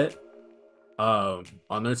playoff vet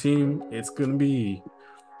on their team, it's gonna be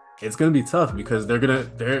tough because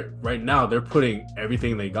right now they're putting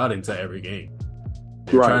everything they got into every game.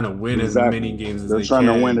 They're trying to win as many games as they can. They're trying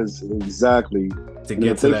to win exactly to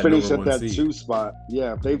get to that finish number at that seed. 2 spot.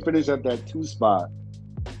 Yeah, if they finish at that 2 spot,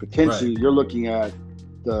 potentially you're looking at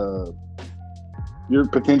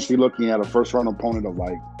potentially looking at a first round opponent of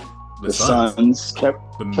like the Suns,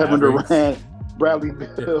 Kevin Durant, Bradley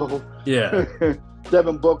Beal,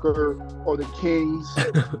 Devin Booker, or the Kings,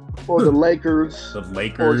 or the Lakers,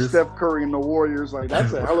 or Steph Curry and the Warriors. Like,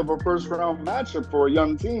 that's a hell of a first round matchup for a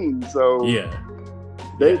young team. So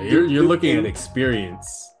you're looking at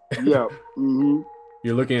experience. Yeah. Mm-hmm.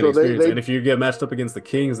 You're looking at experience, and if you get matched up against the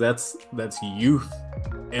Kings, that's youth,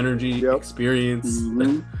 energy, experience.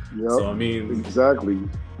 Mm-hmm. So I mean, exactly.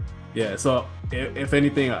 Yeah. So if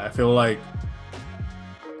anything, I feel like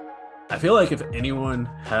if anyone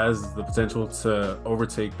has the potential to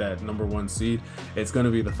overtake that number 1 seed, it's going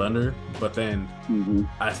to be the Thunder. But then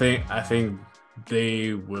I think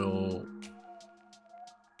they will.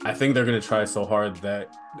 I think they're gonna try so hard that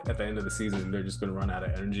at the end of the season they're just gonna run out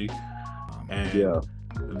of energy, and Yeah.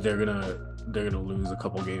 they're gonna lose a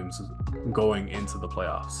couple games going into the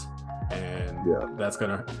playoffs, and Yeah. that's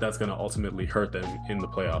gonna ultimately hurt them in the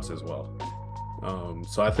playoffs as well.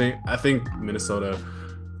 So I think Minnesota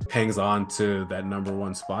hangs on to that number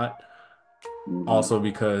one spot, Hmm. also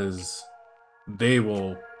because they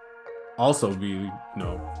will also be,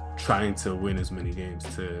 trying to win as many games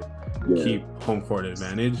to Yeah. keep home court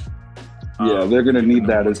advantage, Yeah. They're to gonna keep the need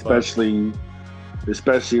number that, one spot.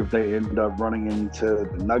 especially if they end up running into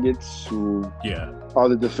the Nuggets, who Yeah, are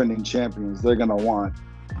the defending champions. They're gonna want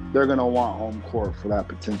home court for that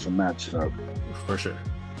potential matchup. for sure,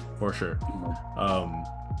 for sure. You know.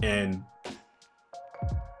 And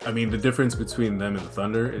I mean, the difference between them and the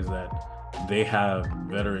Thunder is that they have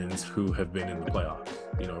veterans who have been in the playoffs.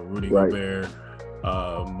 Rudy Right. Gobert,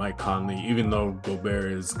 Mike Conley. Even though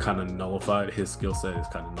Gobert is kind of nullified, his skill set is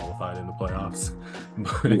kind of nullified in the playoffs.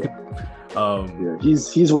 Yeah. But Yeah.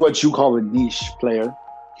 He's what you call a niche player.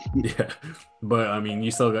 yeah, but I mean, you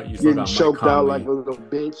still Getting got Mike choked out like Conley. a little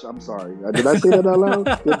bitch. I'm sorry. Did I say that out loud?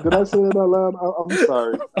 Did I say that out loud? I'm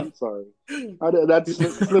sorry. I'm sorry. That's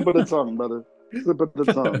slip of the tongue, brother. Slip of the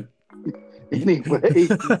tongue. Anyway.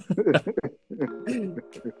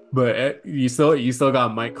 But you still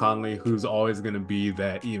got Mike Conley, who's always going to be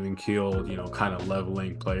that even keeled, kind of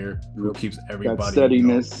leveling player who Yep. keeps That everybody,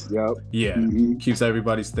 steadiness. Yep. yeah, Hmm. keeps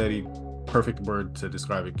everybody steady. Perfect word to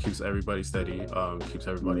describe it. Keeps everybody steady. Keeps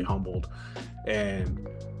everybody Yeah. humbled, and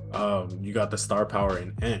you got the star power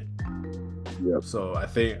in Ant. Yep. So I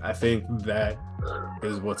think that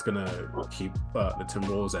is what's gonna keep the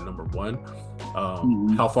Timberwolves at number one. Hmm.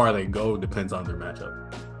 How far they go depends on their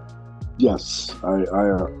matchup. Yes, I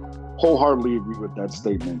wholeheartedly agree with that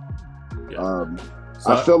statement. Yeah. Um,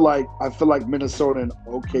 I So feel like Minnesota and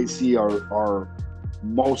OKC are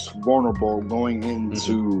most vulnerable going mhm,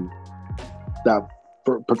 into that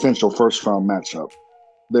potential first round matchup.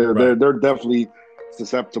 They're they're right. they're definitely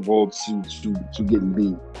susceptible to getting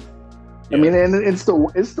beat. I Yeah. mean, and it's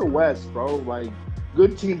the West, bro. Like,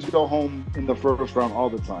 good teams go home in the first round all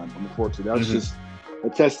the time. Unfortunately, that's Hmm. just a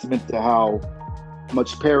testament to how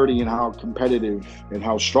much parity and how competitive and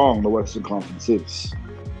how strong the Western Conference is.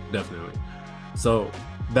 Definitely. So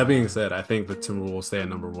that being said, I think the Timberwolves will stay at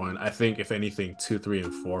number one. I think if anything, two, three,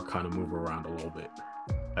 and four kind of move around a little bit.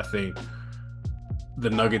 I think the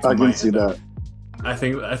Nuggets I can might see end up. that. I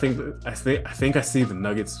think I see the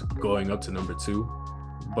Nuggets going up to number two,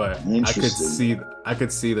 but I could Interesting. see I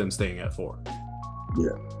could see them staying at four.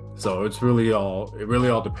 Yeah. So it really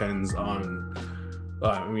all depends on,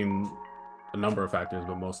 I mean, a number of factors,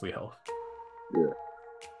 but mostly health. Yeah.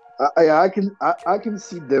 I can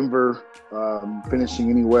see Denver finishing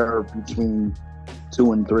anywhere between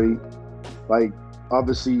 2 and 3. Like,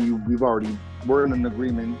 obviously, we're in an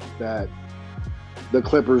agreement that the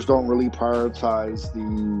Clippers don't really prioritize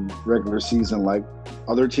the regular season like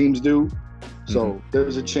other teams do. Hmm. So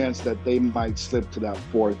there's a chance that they might slip to that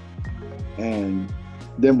fourth, and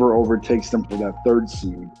Denver overtakes them for that third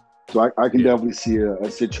seed. So I can Yeah. definitely see a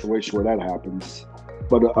situation where that happens.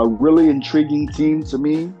 But a really intriguing team to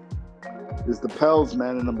me is the Pels,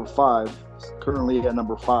 man, at number 5, currently at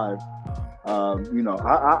number 5.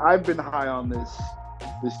 I've been high on this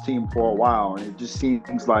team for a while, and it just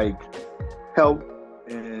seems like health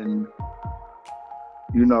and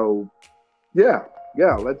you know, yeah,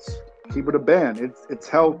 yeah. Let's keep it a band. Its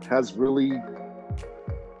health has really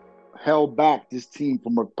held back this team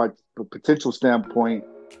from a potential standpoint,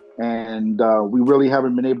 and we really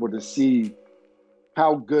haven't been able to see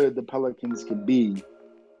how good the Pelicans can be.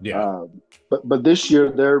 Yeah. Uh, but this year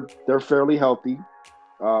they're fairly healthy.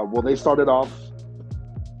 Well, they started off.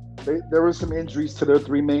 There were some injuries to their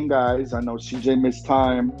three main guys. I know CJ missed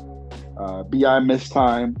time, Bi missed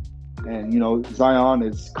time, and Zion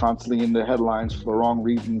is constantly in the headlines for the wrong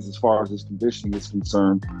reasons as far as his conditioning is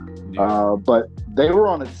concerned. Yeah. But they were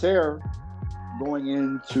on a tear going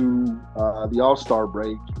into the All Star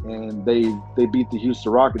break, and they beat the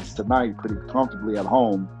Houston Rockets tonight pretty comfortably at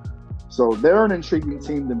home. So they're an intriguing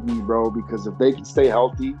team to me, bro, because if they can stay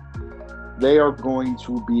healthy, they are going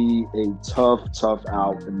to be a tough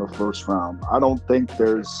out in the first round. I don't think For sure.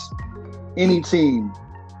 there's any team.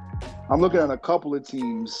 I'm looking at a couple of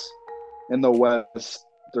teams in the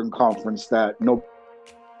Western Conference that no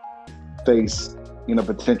face in a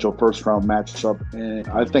potential first round matchup, and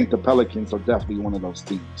I think the Pelicans are definitely one of those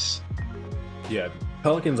teams. Yeah,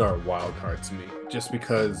 Pelicans are a wild card to me, just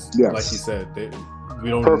because, like you Yes. said, we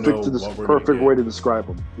don't know what we're gonna Perfect get. way to describe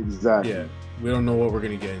them. Yeah, Exactly. we don't know what we're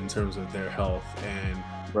gonna get in terms of their health, and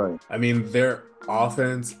Right. I mean their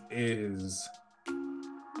offense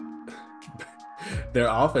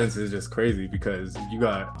is just crazy because you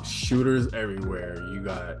got shooters everywhere.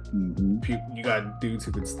 Hmm. You got dudes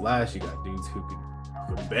who can slash. You got dudes who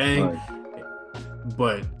can bang. Right.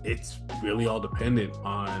 But it's really all dependent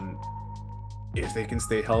on if they can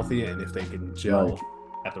stay healthy and if they can Right. gel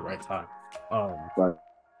at the right time. Um, Right.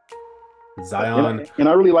 Zion, And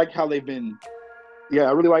I really like how they've been. Yeah,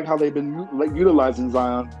 I really like how they've been utilizing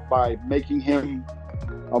Zion by making him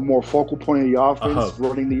a more focal point of the a offense, hub.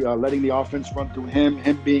 letting the offense run through him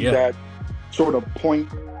being Yeah. that sort of point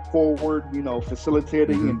forward,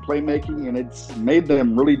 facilitating Hmm. and playmaking, and it's made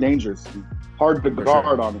them really dangerous, hard to For sure.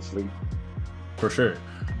 guard, honestly. For sure.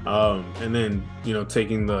 And then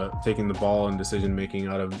taking the ball and decision making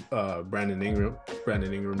out of Brandon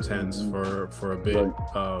Ingram's hands Hmm. for a bit,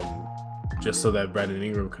 Right. just so that Brandon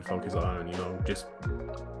Ingram could focus on just Yeah.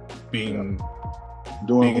 being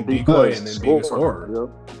Doing being a what he decoy does, and then being a score. scorer.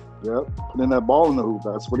 Yep. Yep. Putting that ball in the hoop.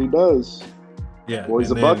 That's what he does. Yeah, Boy's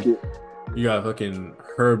a and then bucket. you got fucking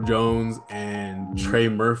Herb Jones and Hmm. Trey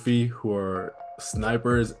Murphy, who are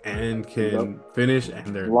snipers and Yep. can finish, and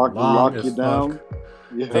they're long Lock you as fuck. down.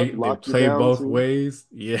 Yep. They Lock you play down both too. ways.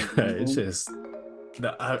 Yeah, it's Hmm. just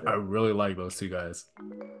I really like those two guys.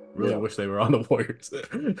 Really Yeah. wish they were on the Warriors.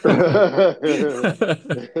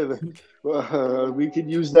 We could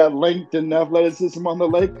use that length and athleticism on the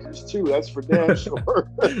Lakers too. That's for damn sure.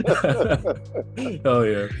 Hell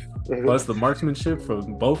yeah! Plus the marksmanship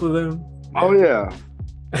from both of them. Oh Yeah.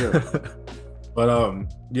 yeah, yeah. But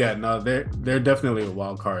yeah, no, they're definitely a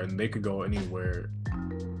wild card, and they could go anywhere.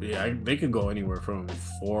 Yeah, they could go anywhere from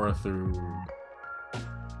four through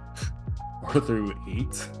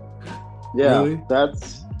eight. Yeah, Really?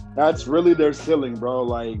 that's really their ceiling, bro.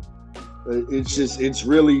 Like it's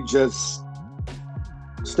really just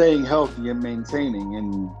staying healthy and maintaining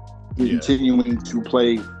and Yeah. continuing to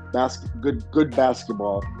play good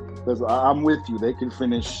basketball. Because I'm with you, they can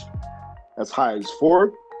finish as high as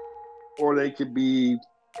fourth, or they could be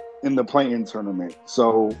in the play-in tournament.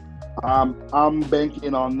 So I'm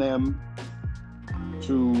banking on them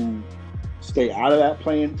to stay out of that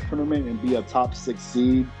play-in tournament and be a top 6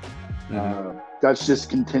 seed. Hmm. That's just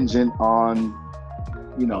contingent on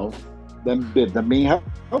Health. them being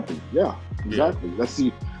healthy. Yeah, Yeah.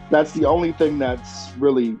 exactly. That's the only thing that's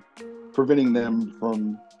really preventing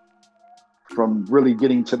them from really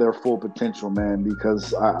getting to their full potential, man.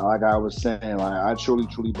 Because like I was saying, I truly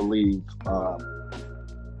believe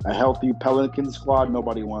a healthy Pelican squad,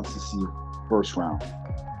 nobody wants to see first round.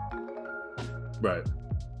 Right.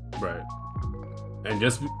 Right. And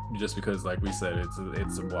just because, like we said,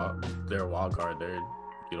 it's a wild, they're a wild card.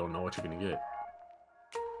 You don't know what you're gonna get.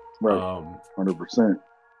 Right, Um, 100%.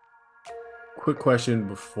 quick question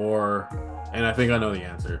before, and I think I know the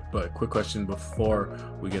answer, but quick question before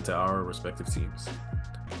we get to our respective teams.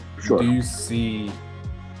 Do Sure. you see?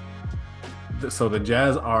 So the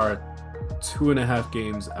Jazz are 2.5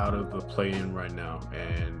 games out of the play-in right now,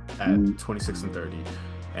 and Mm-hmm. at 26 and 30,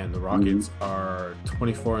 and the Mm-hmm. Rockets are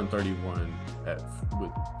 24 and 31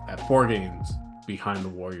 at 4 games behind the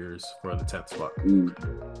Warriors for the 10th spot. Do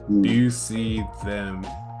Mm-hmm. you see them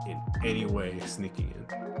in any way sneaking in,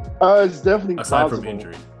 It's definitely aside from possible.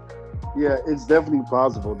 injury? Yeah, it's definitely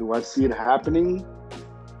possible. Do I see it happening?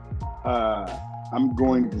 Uh, I'm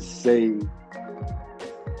going to say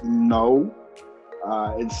no.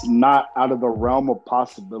 It's not out of the realm of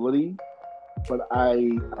possibility, but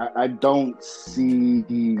I I don't see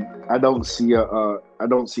it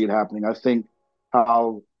happening. I think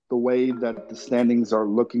how the way that the standings are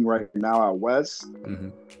looking right now out west, Hmm.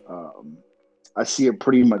 um, I see it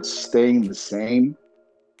pretty much staying the same.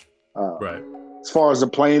 Uh, Right. as far as the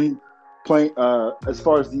as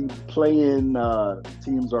far as the playing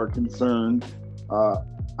teams are concerned, uh,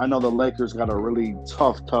 I know the Lakers got a really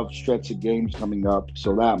tough stretch of games coming up,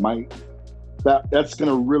 so that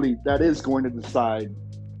is going to decide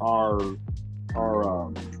our our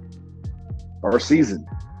um, our season.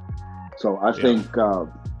 So I Yeah. think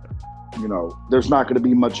there's not going to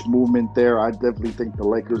be much movement there. I definitely think the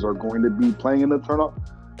Lakers are going to be playing in the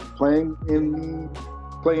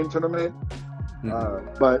playing tournament. Hmm.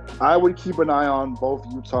 But I would keep an eye on both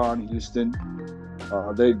Utah and Houston.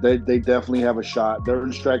 They definitely have a shot. They're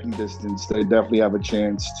in striking distance. They definitely have a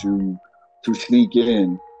chance to sneak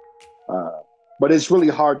in. Uh, but it's really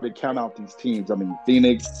hard to count out these teams. I mean,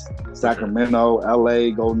 Phoenix, For sure. Sacramento, LA,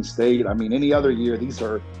 Golden State. I mean, any other year, these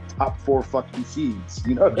are top four fucking seeds.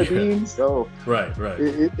 You know what I Yeah. mean? So Right. Right.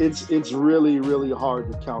 it's really really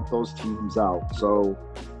hard to count those teams out. So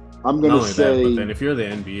I'm Not gonna only that, but say, then if you're the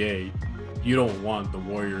NBA, you don't want the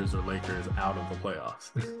Warriors or Lakers out of the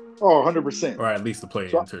playoffs, oh, 100%. or at least the play-in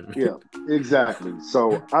So tournament. yeah, exactly.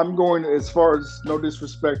 So I'm going as far as no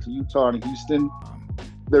disrespect to Utah and Houston.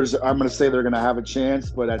 I'm going to say they're going to have a chance,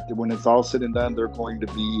 but when it's all said and done, they're going to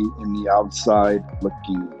be in the outside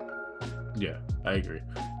looking. Yeah, I agree.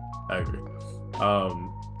 I agree.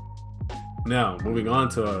 Um, Now moving on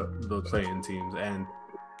to the play-in teams and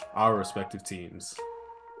our respective teams.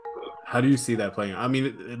 How do you see that playing? I mean,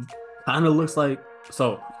 it kind of looks like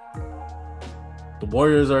so. The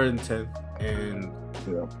Warriors are in 10th, and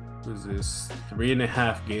Yeah, was this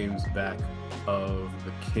 3.5 games back of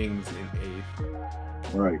the Kings in 8th.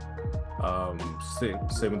 right.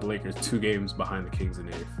 Same with the Lakers, 2 games behind the Kings in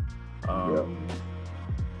 8th. Yeah,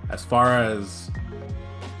 As far as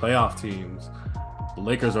playoff teams, the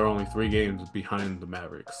Lakers are only 3 games behind the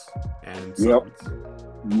Mavericks and yep. Suns.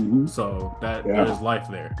 Hmm. So that Yeah, there's life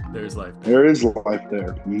there. There's life there. there is life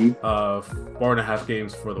there. 4.5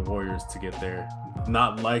 games for the Warriors to get there.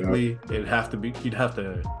 Not Yeah, likely. It'd have to be. You'd have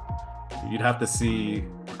to see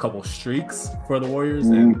a couple streaks for the Warriors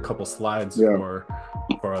and a hmm. couple slides Yeah,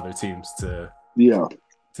 for other teams yeah,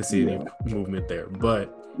 to see any yeah, movement there.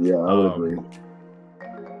 But yeah. I would agree. um,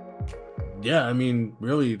 yeah, I mean,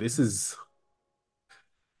 really, this is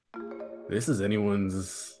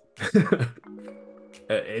anyone's.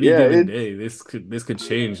 At any Yeah, given day, this could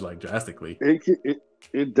change like drastically. it it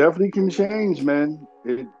it definitely can change, man.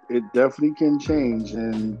 It definitely can change,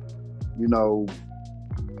 and you know,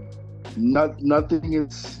 nothing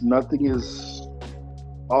is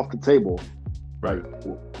off the table. Right.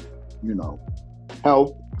 Like, you know,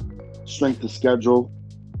 health, strength of schedule.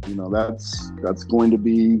 You know, that's going to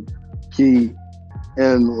be key.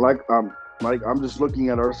 And like I'm just looking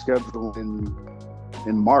at our schedule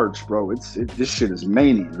in March, bro. This shit is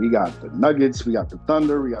mania. We got the Nuggets, we got the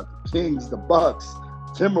Thunder, we got the Kings, the Bucks,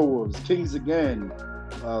 Timberwolves, Kings again,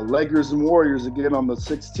 Lakers and Warriors again on the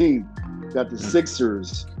 16th. Got the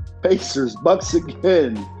Sixers, Pacers, Bucks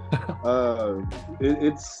again.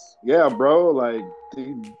 It's yeah, bro. Like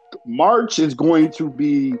March is going to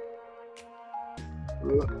be.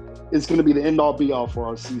 It's going to be the end all be all for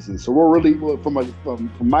our season. So we're really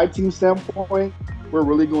from my team standpoint, we're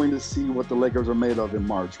really going to see what the Lakers are made of in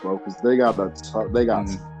March, bro, because they got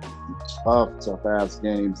tough ass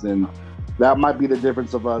games, and that might be the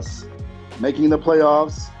difference of us making the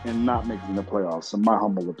playoffs and not making the playoffs, in my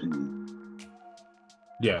humble opinion.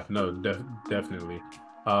 Yeah, no, definitely.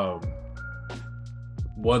 Um,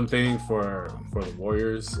 One thing for the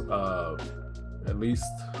Warriors, at least,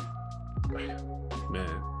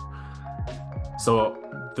 man. So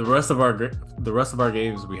the rest of our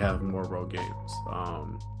games, we have more road games.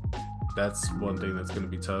 That's one thing that's going to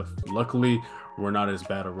be tough. Luckily, we're not as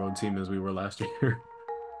bad a road team as we were last year.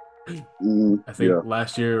 I think Yeah,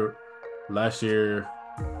 last year,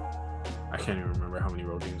 I can't even remember how many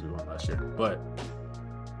road games we won last year, but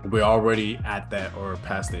we're already at that or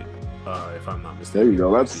past it, if I'm not there you mistaken,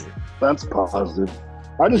 go. this year. That's So positive.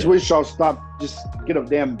 I just yeah, wish y'all stop. Just get them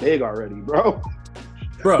damn big already, bro.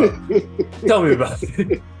 bro, tell me about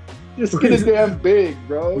it. Just get a damn big,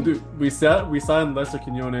 bro. Dude, we signed Lester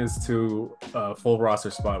Quinones to a full roster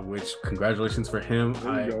spot, which congratulations for him.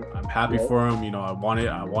 There you go. I'm happy Yep. for him. I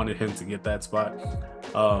wanted him to get that spot.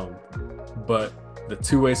 Um, but the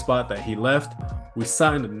two-way spot that he left, we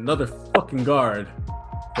signed another fucking guard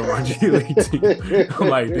from our G League team. I'm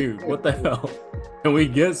like, dude, what the hell? Can we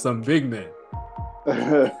get some big men?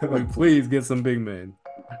 Can we please get some big men?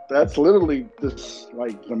 That's literally just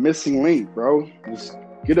like the missing link, bro. Just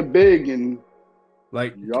get a big and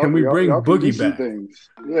Like, can y'all we y'all, bring y'all can do Boogie some back? things.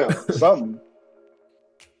 Yeah, something.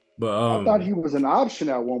 But I thought he was an option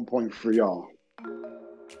at one point for y'all.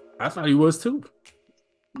 I thought he was too.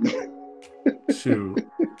 Shoot.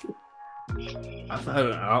 I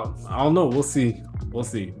don't know. We'll see. We'll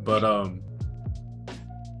see. But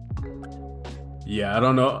yeah, I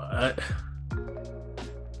don't know.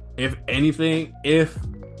 If anything, if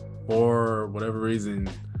for whatever reason,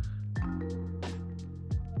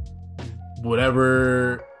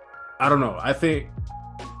 whatever, I don't know. I think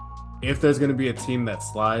if there's gonna be a team that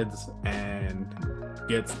slides and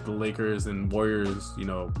gets the Lakers and Warriors,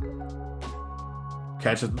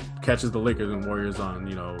 catches the Lakers and Warriors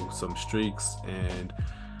on, some streaks and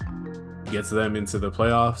gets them into the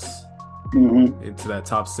playoffs, Mm-hmm. into that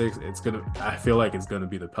top six, I feel like it's gonna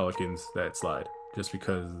be the Pelicans that slide, just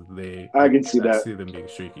because I can see I that. see them being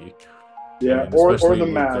streaky, Yeah, and or especially the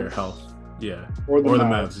with their Mavs, health. Yeah, or the or the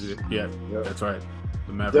Mavs. Mavs. Yeah, Yeah, that's right.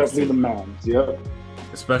 the Mavericks Definitely the too. Mavs. Yep.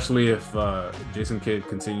 Especially if Jason Kidd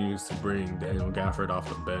continues to bring Daniel Gafford off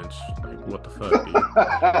the bench. Like, what the fuck, dude?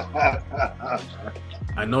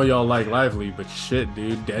 I know y'all like Lively, but shit,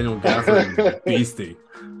 dude, Daniel Gafford is beasting.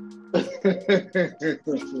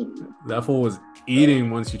 That fool was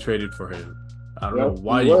eating once you traded for him. I don't know Yep, he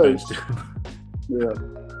why you benched was. him, Yeah.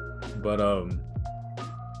 but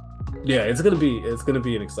yeah, it's gonna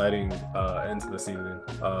be an exciting end to the season.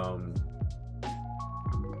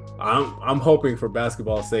 I'm hoping for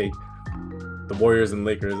basketball's sake, the Warriors and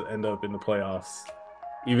Lakers end up in the playoffs,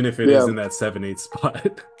 even if it is Yeah. in that 7-8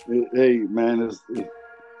 spot. Hey, man, as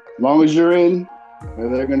long as you're in,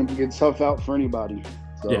 they're going to be a tough out for anybody.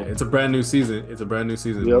 Yeah, So, it's a brand new season. It's a brand new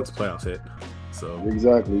season yep, once playoffs hit. So,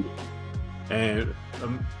 exactly. and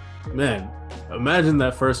man, imagine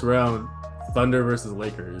that first round, Thunder versus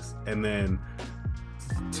Lakers, and then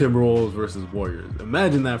Timberwolves versus Warriors.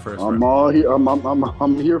 Imagine that first I'm round, all here.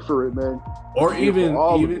 I'm here for it, man. or I'm here for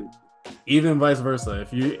all of it. even vice versa.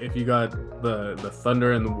 If you got the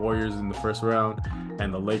Thunder and the Warriors in the first round,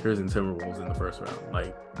 and the Lakers and Timberwolves in the first round,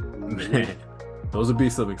 like Mhm. man, those would be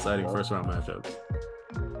some exciting Yeah, first round matchups.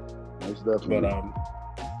 most But definitely.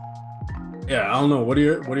 yeah, I don't know. What are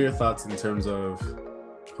your thoughts in terms of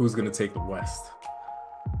who's gonna take the West?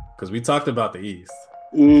 Because we talked about the East.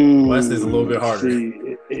 The West is a little bit harder. See,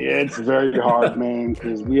 it's very hard, man,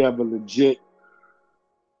 because we have legit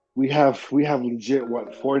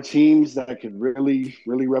what, four teams that could really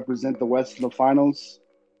represent the West in the finals.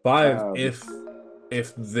 Five Um, if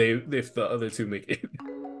the other two make it.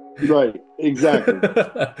 right, exactly,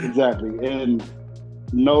 and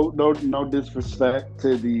no disrespect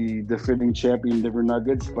to the defending champion Denver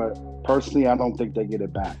Nuggets, but personally, I don't think they get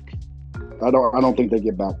it back. I don't think they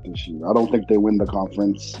get back this year. I don't think they win the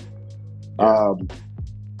conference. Yeah, Um,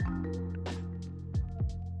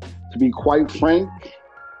 to be quite frank,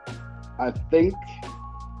 I think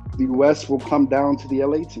the West will come down to the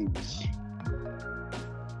LA teams.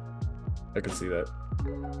 I can see that.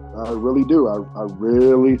 I really do. I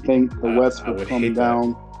really think the West I will would come hate that.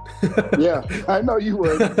 down. Yeah, I know you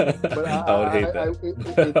would, but I would hate that.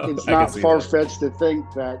 it's I can not see far that. fetched to think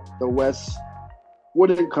that the West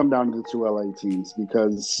wouldn't come down to the two LA teams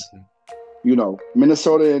because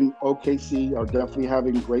Minnesota and OKC are definitely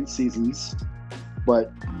having great seasons,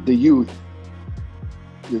 but the youth,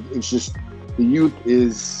 it's just the youth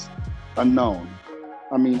is unknown.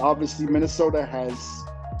 I mean, obviously Minnesota has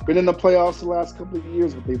been in the playoffs the last couple of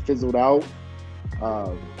years, but they fizzled out.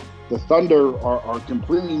 Uh, the Thunder are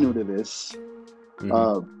completely new to this, Hmm.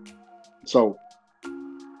 uh, so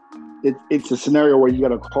it's a scenario where you got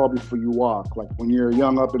to call before you walk. Like when you're a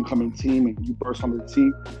young up and coming team and you burst onto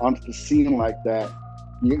the scene like that,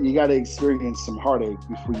 you got to experience some heartache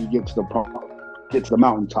before you get to the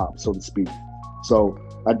mountaintop, so to speak. So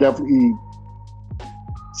I definitely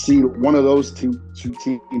see one of those two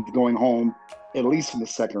teams going home at least in the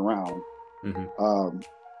second round. Hmm. Um,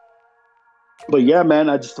 but yeah, man,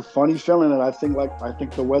 I just a funny feeling that I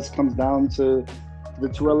think the West comes down to the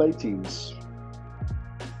two LA teams.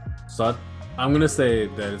 So I'm gonna say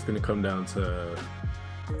that it's gonna come down to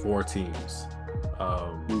four teams,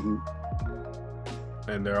 um, Mm-hmm.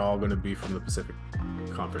 and they're all gonna be from the Pacific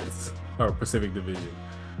Conference or Pacific Division.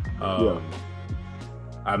 Yeah, Um,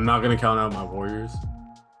 I'm not gonna count out my Warriors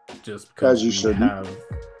just as because you shouldn't.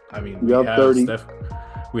 I mean, You have 30.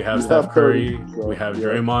 We have You Steph have 30. Curry, we So have yeah,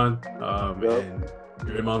 Draymond, yep. and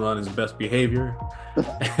Draymond on his best behavior.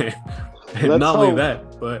 And Let's hope. not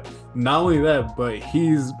only that, but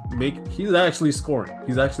he's actually scoring.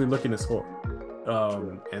 He's actually looking to score. Yeah.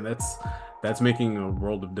 And that's making a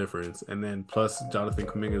world of difference. And then plus Jonathan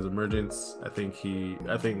Kuminga's emergence,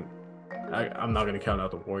 I'm not gonna count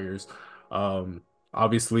out the Warriors. Um,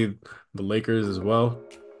 Obviously the Lakers as well.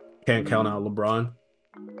 Can't count Mm, out LeBron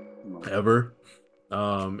no. ever.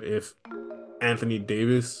 If Anthony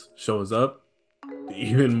Davis shows up,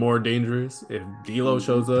 even more dangerous. If D'Lo Mm-hmm.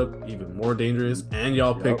 shows up, even more dangerous. And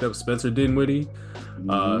y'all picked Yep. up Spencer Dinwiddie,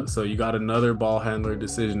 Mm-hmm. so you got another ball handler,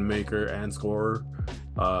 decision maker, and scorer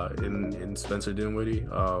in Spencer Dinwiddie.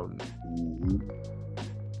 Mm-hmm.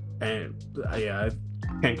 And yeah,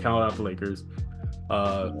 I can't count out the Lakers.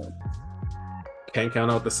 Uh, Yeah. can't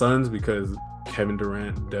count out the Suns because Kevin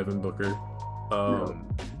Durant, Devin Booker. Yeah. Um,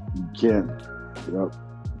 You can't. Yep.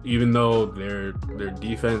 Even though their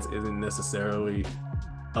defense isn't necessarily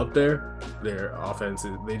up there, their offense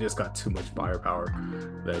they just got too much firepower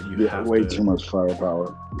that you Yeah. have Way to too much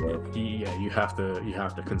firepower. Yep. yeah, you have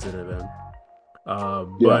to consider them. Yeah.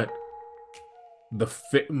 But the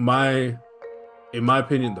my in my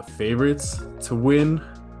opinion, the favorites to win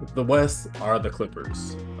the West are the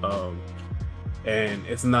Clippers. And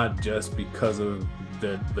it's not just because of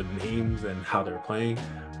the names and how they're playing,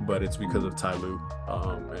 but it's because of Ty Lue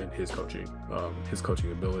and his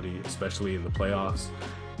coaching ability, especially in the playoffs,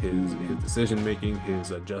 his decision making, his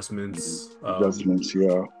adjustments. Adjustments,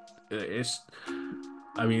 yeah. It's,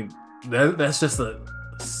 I mean, that's just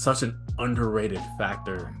such an underrated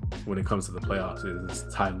factor when it comes to the playoffs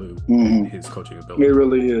is Ty Lue and his coaching It ability.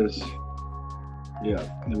 really is. Yeah,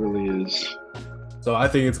 it really is. So I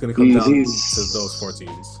think it's going to come down to those four He's.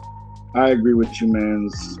 teams. I agree with you, man.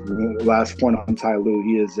 Last point on Ty Lue,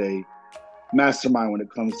 he is a mastermind when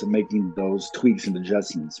it comes to making those tweaks and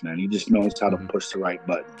adjustments, man. He just knows how to Mm-hmm. push the right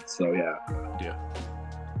buttons. So yeah, Yeah,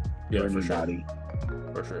 for yeah, for sure, anybody.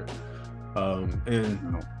 for sure.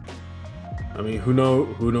 And I mean, who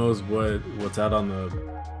knows what's out on the,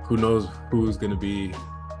 who knows who's going to be,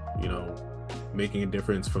 you know, making a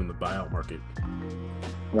difference from the buyout market.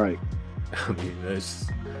 Right. I mean, we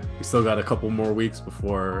still got a couple more weeks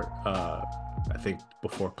before I think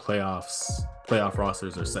before playoff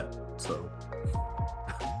rosters are set. So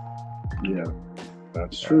Yeah,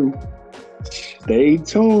 that's true. Stay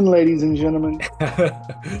tuned, ladies and gentlemen.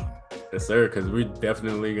 yes, sir, because we're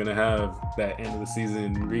definitely gonna have that end of the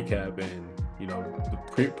season recap and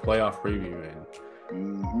the playoff preview, and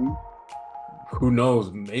Mm-hmm. who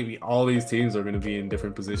knows, maybe all these teams are gonna be in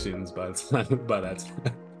different positions by the time by that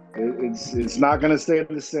time. It's not gonna stay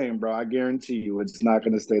the same, bro. I guarantee you, it's not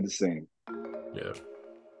gonna stay the same. Yeah,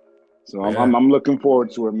 So but yeah. I'm looking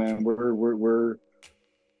forward to it, man. We're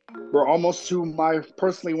almost to my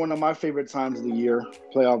personally one of my favorite times of the year,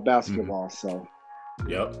 playoff Mm-hmm. basketball. So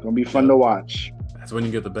Yep, it's gonna be fun to yep. watch. That's when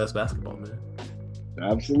you get the best basketball, man.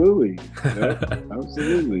 Absolutely. Yep.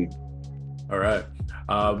 Absolutely. All right.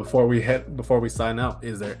 Before we sign out,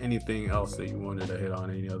 is there anything else that you wanted to hit on?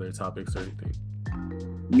 Any other topics or anything?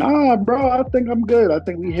 Nah, bro, I think I'm good. I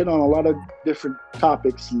think we hit on a lot of different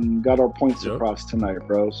topics and got our points Yep, across tonight,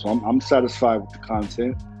 bro. So I'm satisfied with the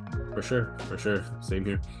content. for sure, for sure. Same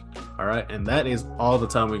here. All right, and that is all the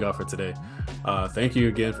time we got for today. Thank you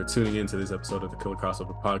again for tuning in to this episode of the Killer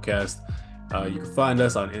Crossover Podcast. You can find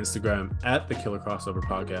us on Instagram at the Killer Crossover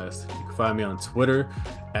Podcast. You can find me on Twitter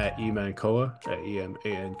at emankoa at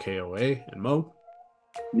emankoa and Mo.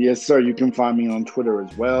 Yes, sir. You can find me on Twitter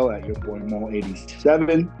as well at your boy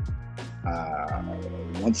Mo87.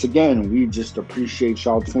 Once again, we just appreciate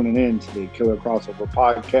y'all tuning in to the Killer Crossover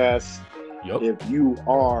Podcast. Yep. If you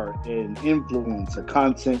are an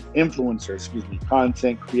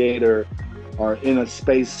content creator, or in a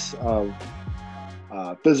space of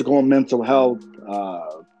physical and mental health,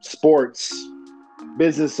 sports,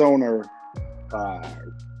 business owner,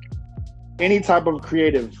 any type of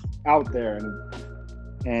creative out there,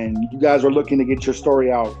 and you guys are looking to get your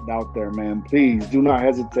story out there, man, please do not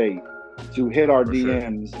hesitate to hit our For sure.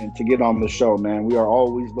 DMs and to get on the show, man. We are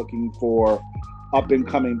always looking for up and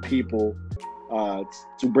coming people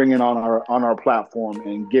to bring in on our platform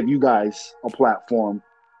and give you guys a platform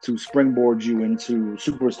to springboard you into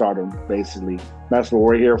superstardom. Basically, that's what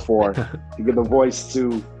we're here for, to give a voice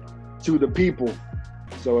to the people.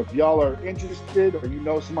 So if y'all are interested, or you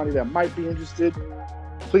know somebody that might be interested,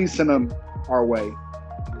 please send them our way,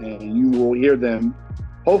 and you will hear them.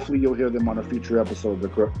 Hopefully, you'll hear them on a future episode of the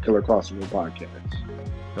Killer Crossover Podcast.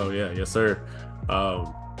 Oh yeah, yes sir.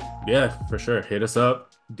 Yeah, for sure. Hit us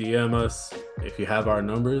up, DM us. If you have our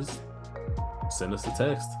numbers, send us a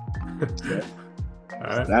text. Yeah.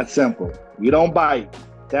 All right. That's simple. We don't bite.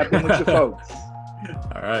 Tap in with your folks.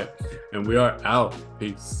 All right. And we are out.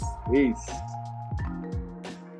 Peace. Peace.